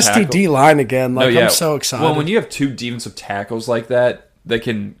a nasty D line again. I'm so excited. Well, when you have 2 defensive tackles like that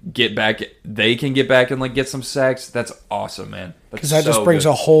can get back, and get some sacks. That's awesome, man. Because that just brings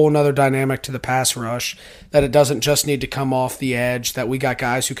a whole nother dynamic to the pass rush. That it doesn't just need to come off the edge. That we got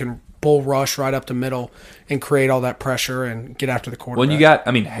guys who can bull rush right up the middle and create all that pressure and get after the quarterback.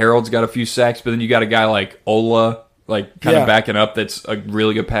 Harold's got a few sacks, but then you got a guy like Ola, kind of backing up. That's a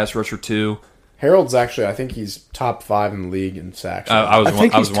really good pass rusher too. Harold's actually, I think he's top 5 in the league in sacks. I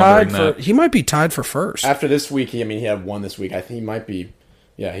was wondering that. He might be tied for first. After this week, he had 1 this week. I think he might be,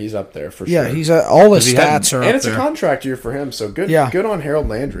 he's up there for sure. Yeah, he's all his stats are up there. And it's a contract year for him, so good on Harold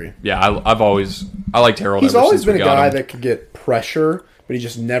Landry. Yeah, I liked Harold. He's always been a guy that could get pressure, but he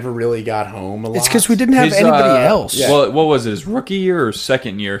just never really got home a lot. It's because we didn't have anybody else. Yeah. Well, what was his rookie year or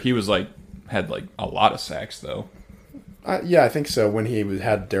second year? He was had a lot of sacks, though. I think so, when he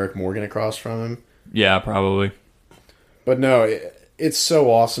had Derek Morgan across from him. Yeah, probably. But no, it's so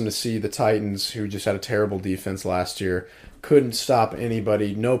awesome to see the Titans, who just had a terrible defense last year, couldn't stop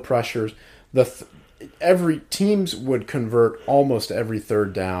anybody, no pressures. Every teams would convert almost every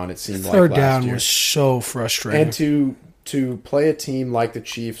third down. It seemed like last year. Third down was so frustrating. And to play a team like the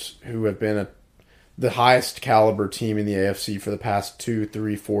Chiefs, who have been the highest caliber team in the AFC for the past 2,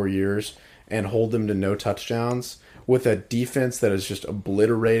 3, 4 years, and hold them to no touchdowns with a defense that is just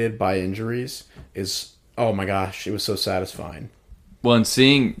obliterated by injuries is, oh my gosh, it was so satisfying. Well, and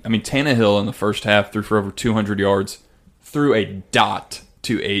Tannehill in the first half threw for over 200 yards, threw a dot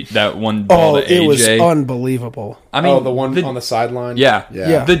to that one ball to AJ. It was unbelievable. The one on the sideline? Yeah.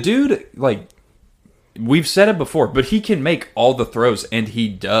 The dude, we've said it before, but he can make all the throws, and he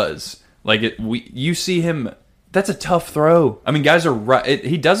does. You see him... That's a tough throw. Guys are right.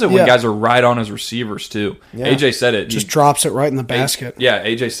 He does it when guys are right on his receivers too. Yeah. AJ said it. Just drops it right in the basket.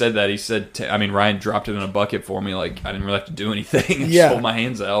 AJ said that. He said, Ryan dropped it in a bucket for me. I didn't really have to do anything. Just hold my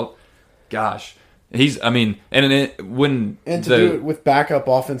hands out. Gosh. Do it with backup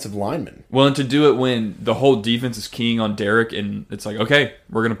offensive linemen. Well, and to do it when the whole defense is keying on Derek, and it's okay,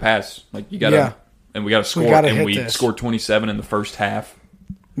 we're gonna pass. You gotta, and we gotta score, and we scored 27 in the first half.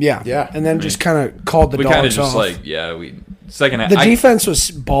 Yeah. And then just kind of called the dogs off. Second half. The defense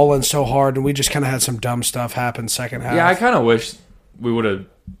was balling so hard, and we just kind of had some dumb stuff happen second half. Yeah, I kind of wish we would have.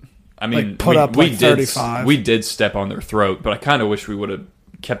 Put up 35. We did step on their throat, but I kind of wish we would have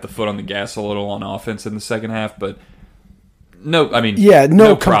kept the foot on the gas a little on offense in the second half. But no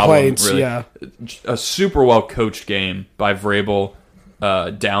complaints. Really. Yeah, a super well coached game by Vrabel,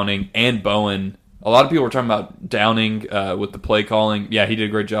 Downing, and Bowen. A lot of people were talking about Downing with the play calling. Yeah, he did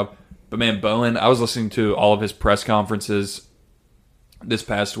a great job. But man, Bowen, I was listening to all of his press conferences this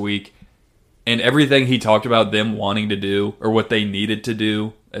past week, and everything he talked about them wanting to do or what they needed to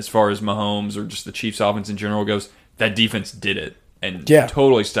do as far as Mahomes or just the Chiefs offense in general goes, that defense did it and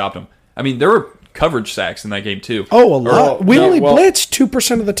totally stopped them. I mean, there were coverage sacks in that game too. Oh, a lot. We only blitzed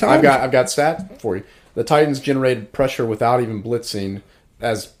 2% of the time. I've got stat for you. The Titans generated pressure without even blitzing,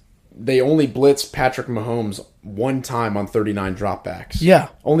 as they only blitzed Patrick Mahomes one time on 39 dropbacks. Yeah.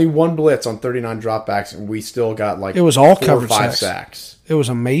 Only one blitz on 39 dropbacks, and we still got it was all 4 or 5 sacks. It was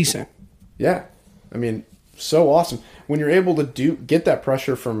amazing. Yeah. I mean, so awesome. When you're able to get that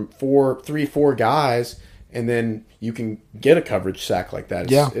pressure from 4 guys, and then you can get a coverage sack like that.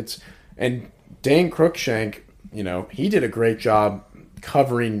 And Dane Cruikshank, he did a great job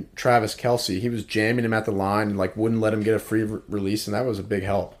covering Travis Kelce. He was jamming him at the line and wouldn't let him get a free release, and that was a big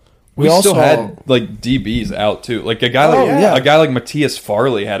help. We also had DBs out too. Like a guy like Matthias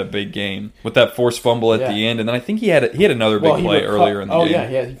Farley had a big game with that forced fumble at the end, and then I think he had another big play earlier in the game. Oh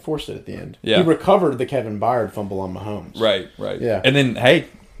yeah, he forced it at the end. Yeah. He recovered the Kevin Byard fumble on Mahomes. Right. Yeah. And then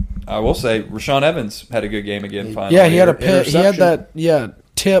I will say Rashaan Evans had a good game again. Finally, yeah, he had he had that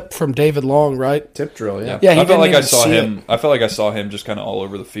tip from David Long, right? Tip drill, yeah. Yeah, I felt like I saw him. I felt like I saw him just kind of all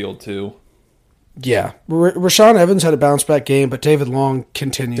over the field too. Yeah, Rashaan Evans had a bounce back game, but David Long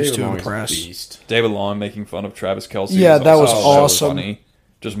continues to impress. David Long making fun of Travis Kelce. Yeah, that was awesome. Funny,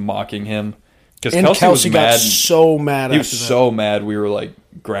 just mocking him because Kelce got so mad. He was so mad. We were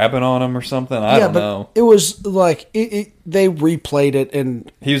grabbing on him or something. I don't know. It was they replayed it,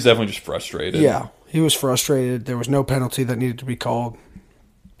 and he was definitely just frustrated. Yeah, he was frustrated. There was no penalty that needed to be called.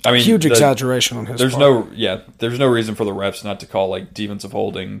 I mean, huge exaggeration on his part. There's no reason for the refs not to call defensive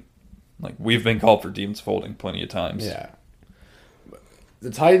holding. We've been called for defensive holding plenty of times. Yeah. The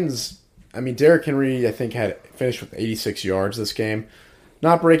Titans, Derrick Henry, I think, had finished with 86 yards this game.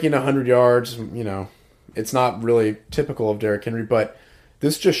 Not breaking 100 yards, it's not really typical of Derrick Henry, but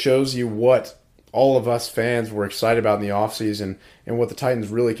this just shows you what all of us fans were excited about in the offseason and what the Titans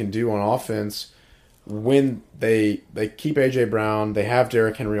really can do on offense when they keep A.J. Brown, they have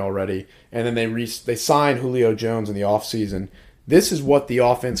Derrick Henry already, and then they sign Julio Jones in the offseason. This is what the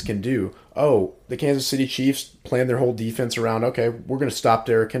offense can do. Oh, the Kansas City Chiefs planned their whole defense around, okay, we're going to stop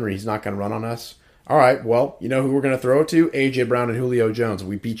Derrick Henry. He's not going to run on us. All right, well, you know who we're going to throw it to? A.J. Brown and Julio Jones.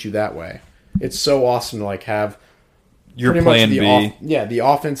 We beat you that way. It's so awesome to have your plan B. The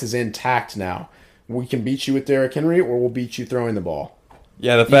offense is intact now. We can beat you with Derrick Henry, or we'll beat you throwing the ball.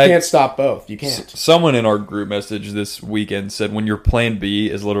 Yeah, you can't stop both. You can't. Someone in our group message this weekend said when your plan B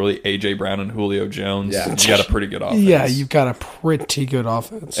is literally A.J. Brown and Julio Jones, you got a pretty good offense. Yeah, you've got a pretty good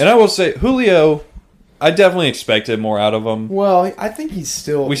offense. And I will say, Julio, I definitely expected more out of him. Well, I think he's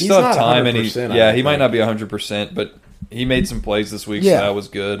still have time, and he might not be 100%, but he made some plays this week, so that was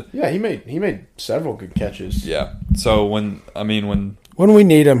good. Yeah, he made several good catches. Yeah. So when we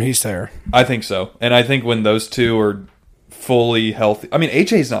need him, he's there. I think so, and I think when those two are fully healthy.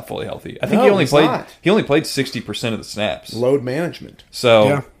 AJ's not fully healthy. I think he only played 60% of the snaps. Load management.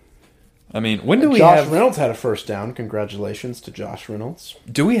 So, when do we Josh Reynolds had a first down. Congratulations to Josh Reynolds.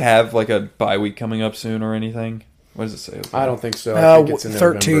 Do we have a bye week coming up soon or anything? What does it say? I don't think so. I think it's in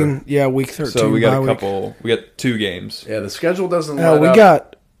 13. November. Yeah, week 13. So we got a couple. We got 2 games. Yeah, the schedule doesn't. We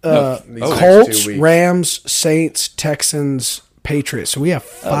got Colts, Rams, Saints, Texans, Patriots. So we have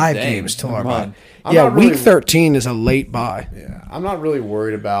 5 games till our bye. Week 13 is a late bye. Yeah, I'm not really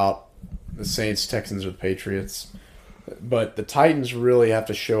worried about the Saints, Texans, or the Patriots. But the Titans really have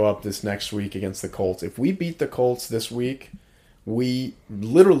to show up this next week against the Colts. If we beat the Colts this week, we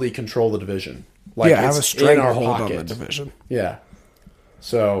literally control the division. Have a stranglehold on the division. Yeah.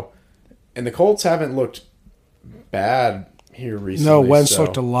 So, and the Colts haven't looked bad here recently. No, Wentz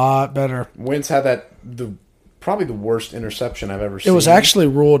looked a lot better. Wentz had probably the worst interception I've ever seen. It was actually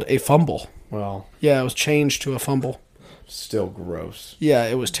ruled a fumble. Well, yeah, it was changed to a fumble. Still gross. Yeah,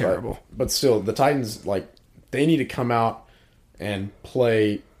 it was terrible. But still, the Titans, they need to come out and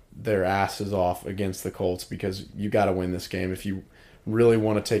play their asses off against the Colts because you got to win this game if you really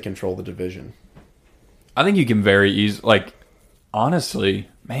want to take control of the division. I think you can very easily, honestly,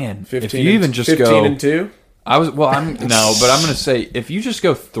 man, 15 if you even just 15-2? but I'm going to say, if you just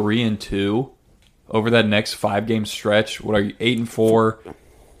go 3-2 over that next 5-game stretch, what are you, 8-4?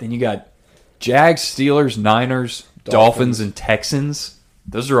 Then you got Jags, Steelers, Niners, Dolphins, and Texans.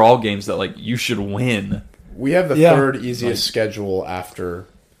 Those are all games that you should win. We have the third easiest schedule after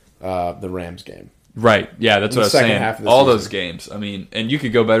the Rams game. Right. Yeah, that's what I was saying. All those games. And you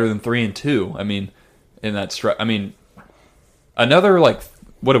could go better than 3-2. In that stretch. Another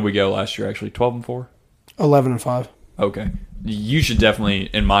what did we go last year? Actually, 12-4, 11-5. Okay, you should definitely,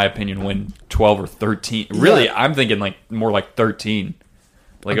 in my opinion, win 12 or 13. Really, I'm thinking more like 13.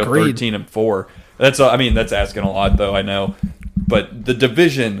 Agreed. 13-4. That's asking a lot, though. I know, But the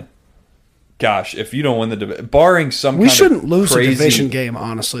division, gosh, if you don't win the division, barring some we kind shouldn't of lose crazy, a division game,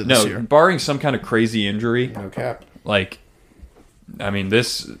 honestly, this year. Barring some kind of crazy injury, No cap. like, I mean,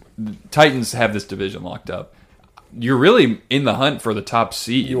 Titans have this division locked up. You're really in the hunt for the top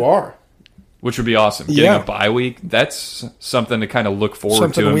seed. You are. Which would be awesome. Getting a bye week, that's something to kind of look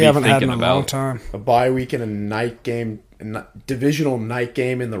forward to and be thinking about. A long time. A bye week and a night game, divisional night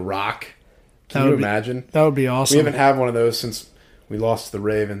game in the Rock. Can you imagine? That would be awesome. We haven't had one of those since we lost to the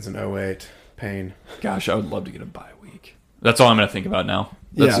Ravens in 2008. Pain. Gosh, I would love to get a bye week. That's all I'm going to think about now.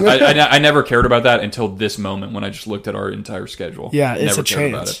 Yeah. I never cared about that until this moment when I just looked at our entire schedule. Yeah, it's a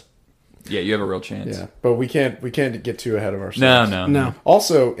chance. Yeah, you have a real chance. Yeah, but we can't get too ahead of ourselves. No.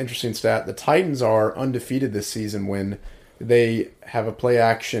 Also, interesting stat: the Titans are undefeated this season when they have a play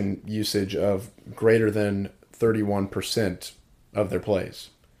action usage of greater than 31% of their plays.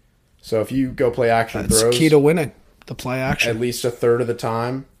 So if you go play action throws, it's key to winning. The play action, at least a third of the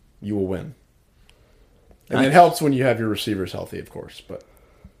time, you will win. And it helps when you have your receivers healthy, of course. But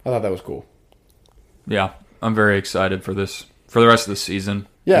I thought that was cool. Yeah, I'm very excited for this for the rest of the season.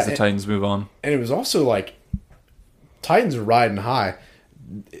 Yeah, as the Titans move on. And it was also like Titans are riding high.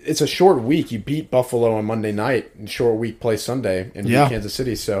 It's a short week. You beat Buffalo on Monday night, and short week play Sunday and beat Kansas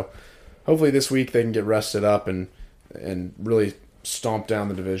City. So hopefully this week they can get rested up and really stomp down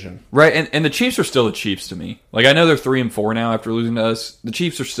the division. Right, and the Chiefs are still the Chiefs to me. Like, I know they're 3-4 now after losing to us. The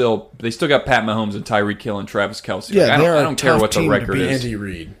Chiefs are still got Pat Mahomes and Tyreek Hill and Travis Kelce. Yeah, like, I don't care what the record is. Andy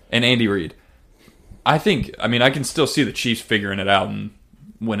Reid. And Andy Reid. I can still see the Chiefs figuring it out and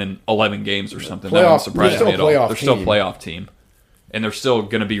winning 11 games or something. That wouldn't surprise me at all. They're still a playoff team. And they're still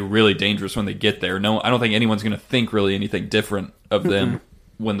going to be really dangerous when they get there. No, I don't think anyone's going to think really anything different of them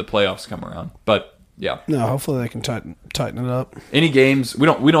when the playoffs come around. But yeah, no. Hopefully they can tighten it up. Any games? We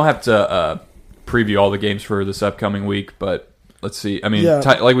don't have to preview all the games for this upcoming week. But let's see. I mean,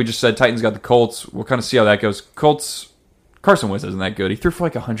 like we just said, Titans got the Colts. We'll kind of see how that goes. Colts. Carson Wentz isn't that good. He threw for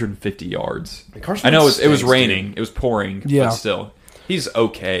like 150 yards. I know it was raining. Dude. It was pouring. But still, he's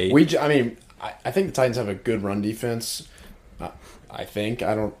okay. I think the Titans have a good run defense. I think.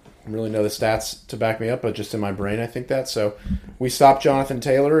 I don't really know the stats to back me up, but just in my brain, I think that. So we stopped Jonathan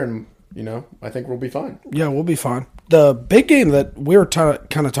Taylor, and, I think we'll be fine. Yeah, we'll be fine. The big game that we were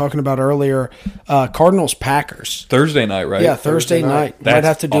kind of talking about earlier, Cardinals-Packers. Thursday night, right? Yeah, Thursday night. Might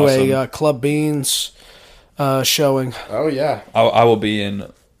have to do a Club Beans showing. Oh, yeah. I will be in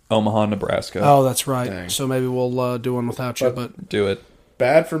Omaha, Nebraska. Oh, that's right. Dang. So maybe we'll do one without you. But do it.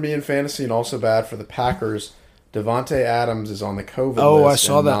 Bad for me in fantasy and also bad for the Packers. Devontae Adams is on the COVID list. I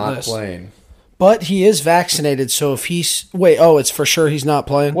saw that not list. Playing. But he is vaccinated, so if he's... Wait, it's for sure he's not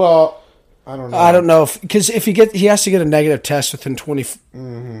playing? Well, I don't know. I don't know. Because if he has to get a negative test within 20...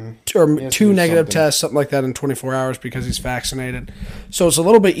 Or 2 negative tests, something like that, in 24 hours because he's vaccinated. So it's a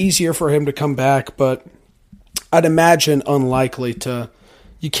little bit easier for him to come back, but I'd imagine unlikely to...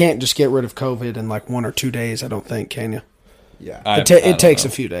 You can't just get rid of COVID in like 1 or 2 days, I don't think, can you? Yeah. It takes a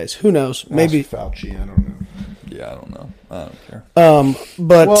few days. Who knows? Maybe Fauci, I don't know. Yeah, I don't know. I don't care.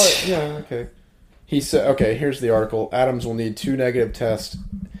 But... Well, yeah, okay. He said, okay, here's the article. Adams will need 2 negative tests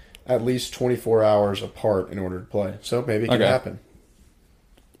at least 24 hours apart in order to play. So maybe it can happen.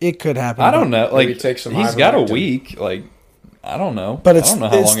 It could happen. I don't know. Like, maybe take some he's got a week. Like, I don't know. But I don't know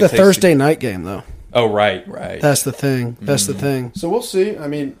how long the Thursday night game, though. Oh, right. That's the thing. That's the thing. So we'll see. I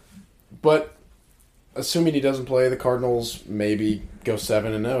mean, but assuming he doesn't play, the Cardinals maybe go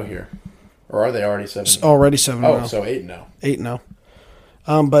 7-0 here. Or are they already 7-0? It's already 7-0. Oh, so 8-0.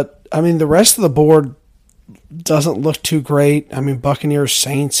 8-0. But, I mean, the rest of the board doesn't look too great. I mean, Buccaneers,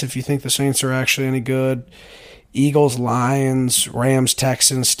 Saints, if you think the Saints are actually any good. Eagles, Lions, Rams,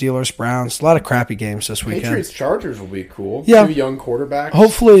 Texans, Steelers, Browns. A lot of crappy games this weekend. Patriots, Chargers will be cool. Yeah. 2 young quarterbacks.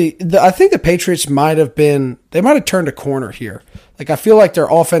 Hopefully, I think the Patriots might have turned a corner here. Like, I feel like their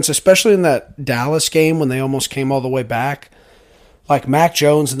offense, especially in that Dallas game when they almost came all the way back, like Mac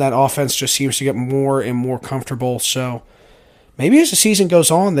Jones and that offense just seems to get more and more comfortable. So maybe as the season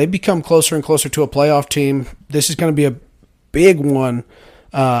goes on, they become closer and closer to a playoff team. This is going to be a big one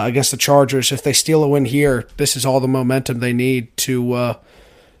against the Chargers. If they steal a win here, this is all the momentum they need to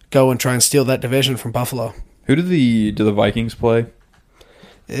go and try and steal that division from Buffalo. Who do the Vikings play?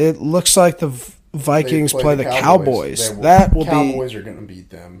 It looks like the Vikings play the Cowboys. Cowboys are going to beat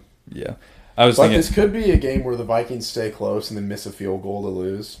them. Yeah. But this could be a game where the Vikings stay close and then miss a field goal to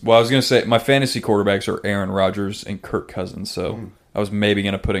lose. Well, I was going to say, my fantasy quarterbacks are Aaron Rodgers and Kirk Cousins, so I was maybe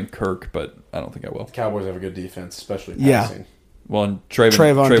going to put in Kirk, but I don't think I will. The Cowboys have a good defense, especially passing. Yeah. Well, and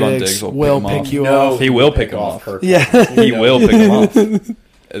Trayvon Diggs will pick you off. He will pick him off. Yeah. He will pick him off.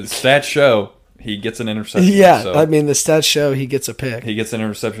 Stats show he gets an interception. Yeah, so I mean, the stats show he gets a pick. he gets an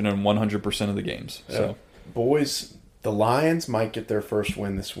interception in 100% of the games. So, boys, the Lions might get their first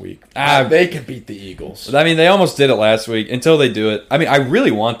win this week. They can beat the Eagles. I mean, they almost did it last week until they do it. I mean, I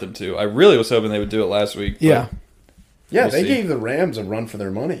really want them to. I really was hoping they would do it last week. Yeah. They gave the Rams a run for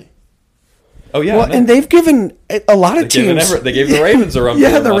their money. Oh, yeah. Well, and they've given a lot of teams. They gave the Ravens a run for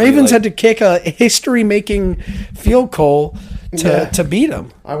Yeah, their the money. Ravens had to kick a history-making field goal to beat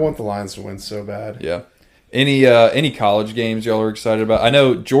them. I want the Lions to win so bad. Yeah. Any college games y'all are excited about? I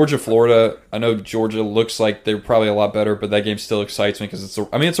know Georgia, Florida. I know Georgia looks like they're probably a lot better, but that game still excites me because it's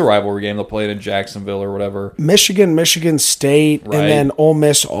a rivalry game. They'll play it in Jacksonville or whatever. Michigan State, Right. and then Ole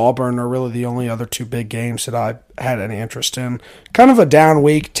Miss, Auburn are really the only other two big games that I had any interest in. Kind of a down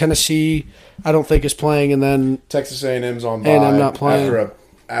week. Tennessee, I don't think is playing, and then Texas A&M's on bye A&M not playing after an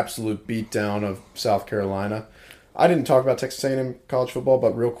absolute beatdown of South Carolina. I didn't talk about Texas A&M college football,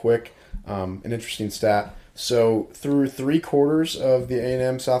 but real quick, an interesting stat. So through 3 quarters of the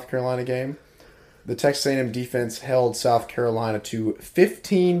A&M South Carolina game, the Texas A&M defense held South Carolina to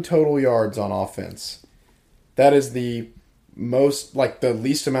 15 total yards on offense. That is the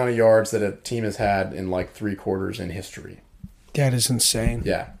least amount of yards that a team has had in 3 quarters in history. that is insane.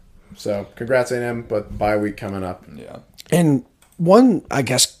 Yeah. So congrats A&M, but bye week coming up. Yeah. And one, I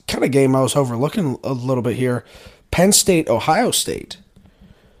guess, kind of game I was overlooking a little bit here, Penn State, Ohio State.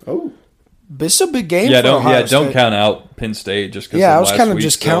 Oh. This is a big game for Ohio State. Don't count out Penn State just because. Yeah, I was kind of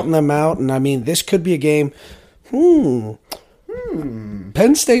just counting them out, and I mean, this could be a game.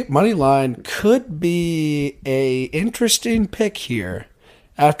 Penn State money line could be a interesting pick here.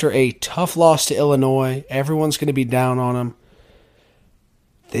 After a tough loss to Illinois, everyone's going to be down on them.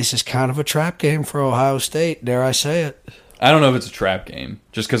 This is kind of a trap game for Ohio State, dare I say it. I don't know if it's a trap game,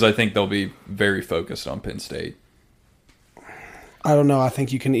 just because I think they'll be very focused on Penn State. I don't know. I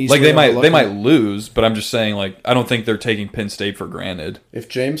think you can easily they might lose, but I'm just saying I don't think they're taking Penn State for granted. If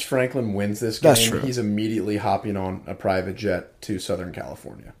James Franklin wins this game, he's immediately hopping on a private jet to Southern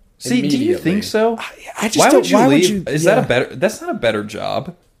California. See, do you think so? I just why would you leave? Would you, Is that a better? That's not a better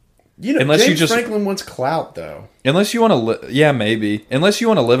job. Unless James Franklin wants clout, though. Unless you want to, maybe. Unless you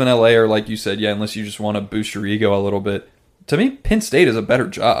want to live in LA, or like you said, unless you just want to boost your ego a little bit. To me, Penn State is a better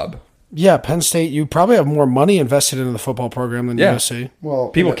job. Yeah, Penn State, you probably have more money invested in the football program than USC. Well,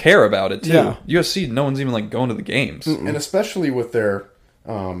 people care about it too. Yeah. USC, no one's even going to the games, and especially with their,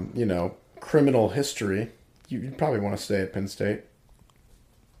 criminal history, you'd probably want to stay at Penn State.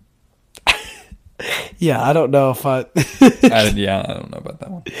 Yeah, I don't know if I. I don't know about that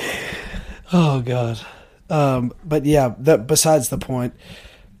one. Oh God, but yeah. Besides the point,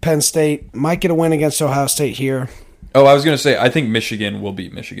 Penn State might get a win against Ohio State here. Oh, I was going to say I think Michigan will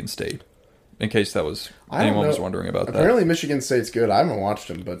beat Michigan State. In case anyone was wondering about that. Apparently, Michigan State's good. I haven't watched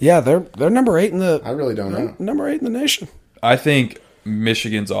them, but yeah, they're number 8 in the. I really don't know. Number 8 in the nation. I think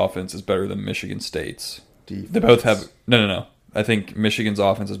Michigan's offense is better than Michigan State's. Defense. They both have no. I think Michigan's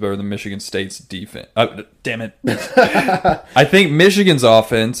offense is better than Michigan State's defense. Damn it! I think Michigan's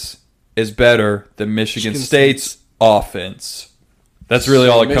offense is better than Michigan State's offense. That's really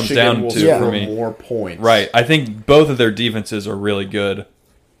all it comes down to for me. More points, right? I think both of their defenses are really good.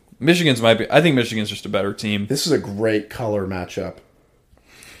 I think Michigan's just a better team. This is a great color matchup.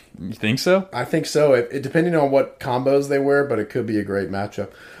 You think so? I think so. It depending on what combos they wear, but it could be a great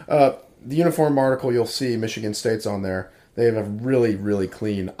matchup. The uniform article, you'll see Michigan State's on there. They have a really, really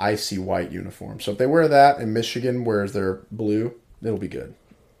clean, icy white uniform. So if they wear that and Michigan wears their blue, it'll be good.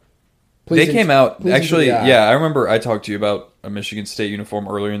 They came out, actually, I remember I talked to you about a Michigan State uniform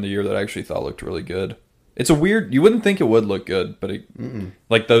earlier in the year that I actually thought looked really good. It's you wouldn't think it would look good, but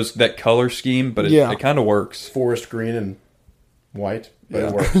that color scheme, but it kind of works. Forest green and white, but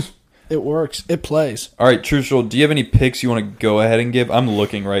it works. It works. It plays. All right, Truthful, do you have any picks you want to go ahead and give? I'm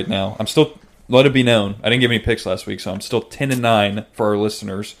looking right now. I'm still... Let it be known. I didn't give any picks last week, so I'm still 10-9 for our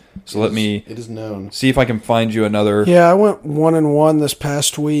listeners. So it is known. See if I can find you another. Yeah, I went 1-1 this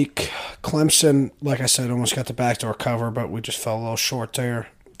past week. Clemson, like I said, almost got the backdoor cover, but we just fell a little short there.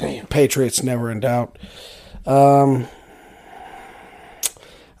 Damn. Patriots never in doubt. I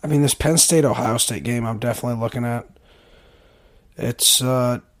mean, this Penn State Ohio State game, I'm definitely looking at. It's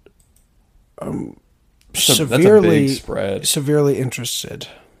that's a big spread. Severely interested.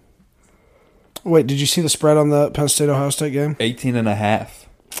 Wait, did you see the spread on the Penn State Ohio State game? 18.5.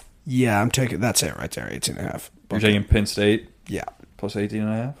 Yeah, I'm taking. That's it right there. 18.5. You're taking Penn State. Yeah. Plus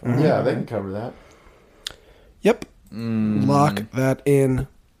 18.5. Mm-hmm. Yeah, they can cover that. Yep. Lock that in.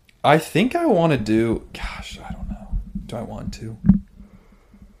 I think I want to do. Gosh, I don't know. Do I want to?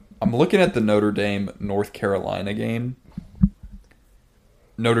 I'm looking at the Notre Dame North Carolina game.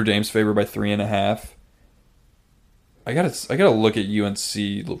 Notre Dame's favored by 3.5. I gotta look at UNC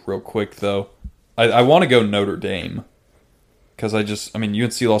real quick though. I want to go Notre Dame because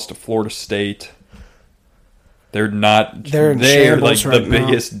UNC lost to Florida State. They're like the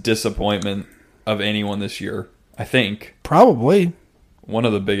biggest disappointment of anyone this year. I think probably one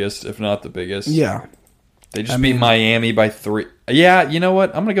of the biggest, if not the biggest. Yeah, they just beat Miami by 3. Yeah, you know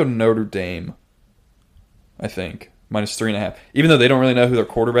what? I'm gonna go Notre Dame. I think -3.5. Even though they don't really know who their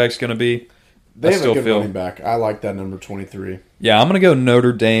quarterback's gonna be. They have a good running back. I like that number 23. Yeah, I'm going to go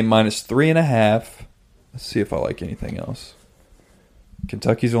Notre Dame -3.5. Let's see if I like anything else.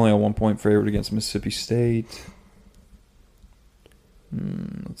 Kentucky's only a 1-point favorite against Mississippi State.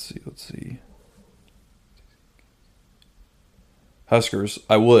 Let's see. Huskers,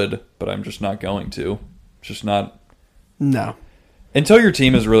 I would, but I'm just not going to. Just not. No. Until your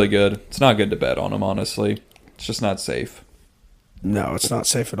team is really good, it's not good to bet on them, honestly. It's just not safe. No, it's not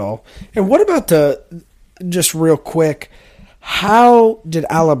safe at all. And what about just real quick, how did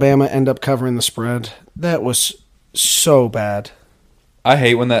Alabama end up covering the spread? That was so bad. I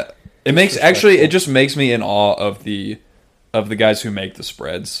hate when that it just makes me in awe of the guys who make the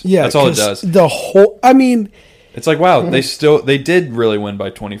spreads. Yeah, that's all it does. It's like, wow, they did really win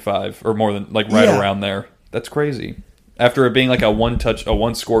by 25 or more than around there. That's crazy. After it being like a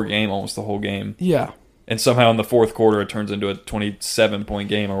one-score game almost the whole game. Yeah. And somehow in the fourth quarter, it turns into a 27-point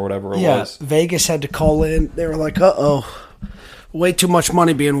game or whatever it was. Yeah, Vegas had to call in. They were like, uh-oh, way too much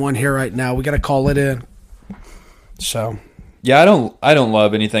money being won here right now. We got to call it in. So, yeah, I don't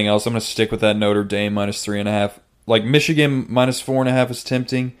love anything else. I'm going to stick with that Notre Dame -3.5. Like Michigan -4.5 is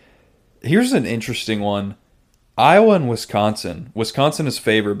tempting. Here's an interesting one. Iowa and Wisconsin. Wisconsin is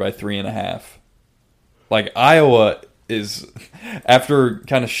favored by 3.5. Like Iowa is, after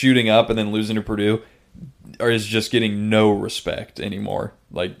kind of shooting up and then losing to Purdue, is just getting no respect anymore.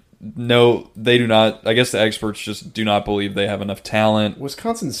 Like, no, they do not. I guess the experts just do not believe they have enough talent.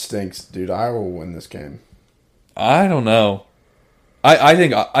 Wisconsin stinks, dude. Iowa will win this game. I don't know. I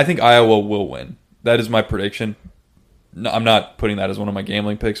think Iowa will win. That is my prediction. No, I'm not putting that as one of my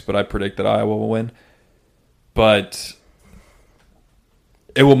gambling picks, but I predict that Iowa will win. But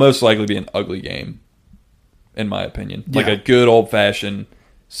it will most likely be an ugly game, in my opinion. Like a good old-fashioned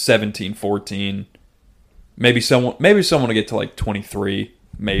 17-14. Maybe someone will get to like 23,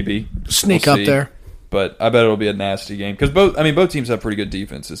 maybe. Sneak up there. But I bet it'll be a nasty game. Because both teams have pretty good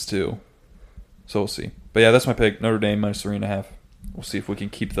defenses, too. So we'll see. But yeah, that's my pick. Notre Dame -3.5. We'll see if we can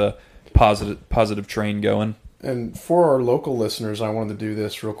keep the positive train going. And for our local listeners, I wanted to do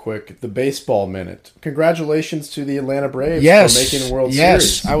this real quick. The baseball minute. Congratulations to the Atlanta Braves for making the World Series.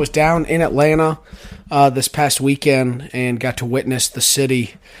 Yes, I was down in Atlanta this past weekend and got to witness the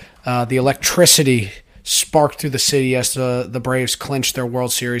city. The electricity sparked through the city as the Braves clinched their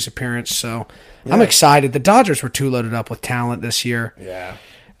World Series appearance. So I'm excited. The Dodgers were too loaded up with talent this year. Yeah.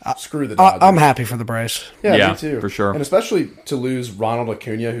 Screw the Dodgers. I'm happy for the Braves. Yeah, me too. For sure. And especially to lose Ronald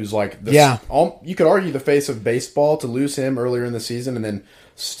Acuna, who's like this. You could argue the face of baseball, to lose him earlier in the season and then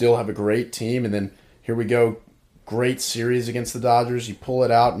still have a great team. And then here we go, great series against the Dodgers. You pull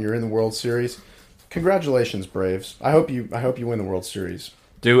it out and you're in the World Series. Congratulations, Braves. I hope you win the World Series.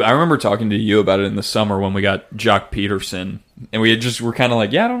 Dude, I remember talking to you about it in the summer when we got Jock Peterson, and we're kind of like,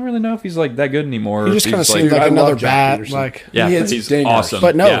 I don't really know if he's like that good anymore. He just kind of seemed like another bat. He's awesome.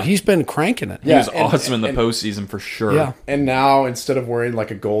 But no, he's been cranking it. He was awesome in the postseason for sure. Yeah. And now instead of wearing like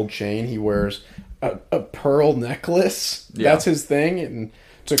a gold chain, he wears a pearl necklace. Yeah. That's his thing. And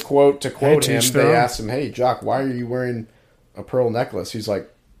to quote him, they asked him, "Hey, Jock, why are you wearing a pearl necklace?" He's like,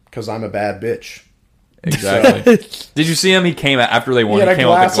 "'Cause I'm a bad bitch." Exactly. Did you see him? He came out after they won. He came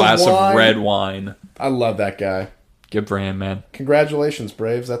out with a glass of red wine. I love that guy. Good for him, man. Congratulations,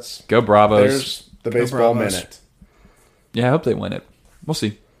 Braves. Go Bravos. There's the baseball minute. Yeah, I hope they win it. We'll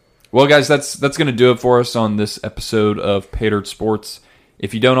see. Well, guys, that's going to do it for us on this episode of Paydirt Sports.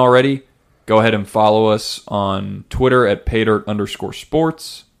 If you don't already, go ahead and follow us on Twitter at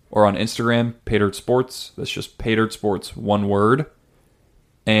Paydirt_sports or on Instagram, Paydirt Sports. That's just Paydirt Sports, one word.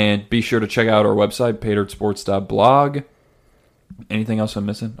 And be sure to check out our website, paydirtsports.blog. Anything else I'm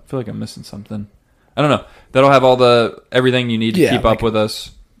missing? I feel like I'm missing something. I don't know. That'll have everything you need to keep up with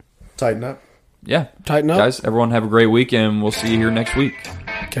us. Tighten up. Yeah. Tighten up. Guys, everyone have a great weekend. We'll see you here next week.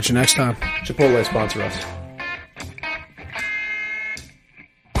 Catch you next time. Chipotle sponsor us.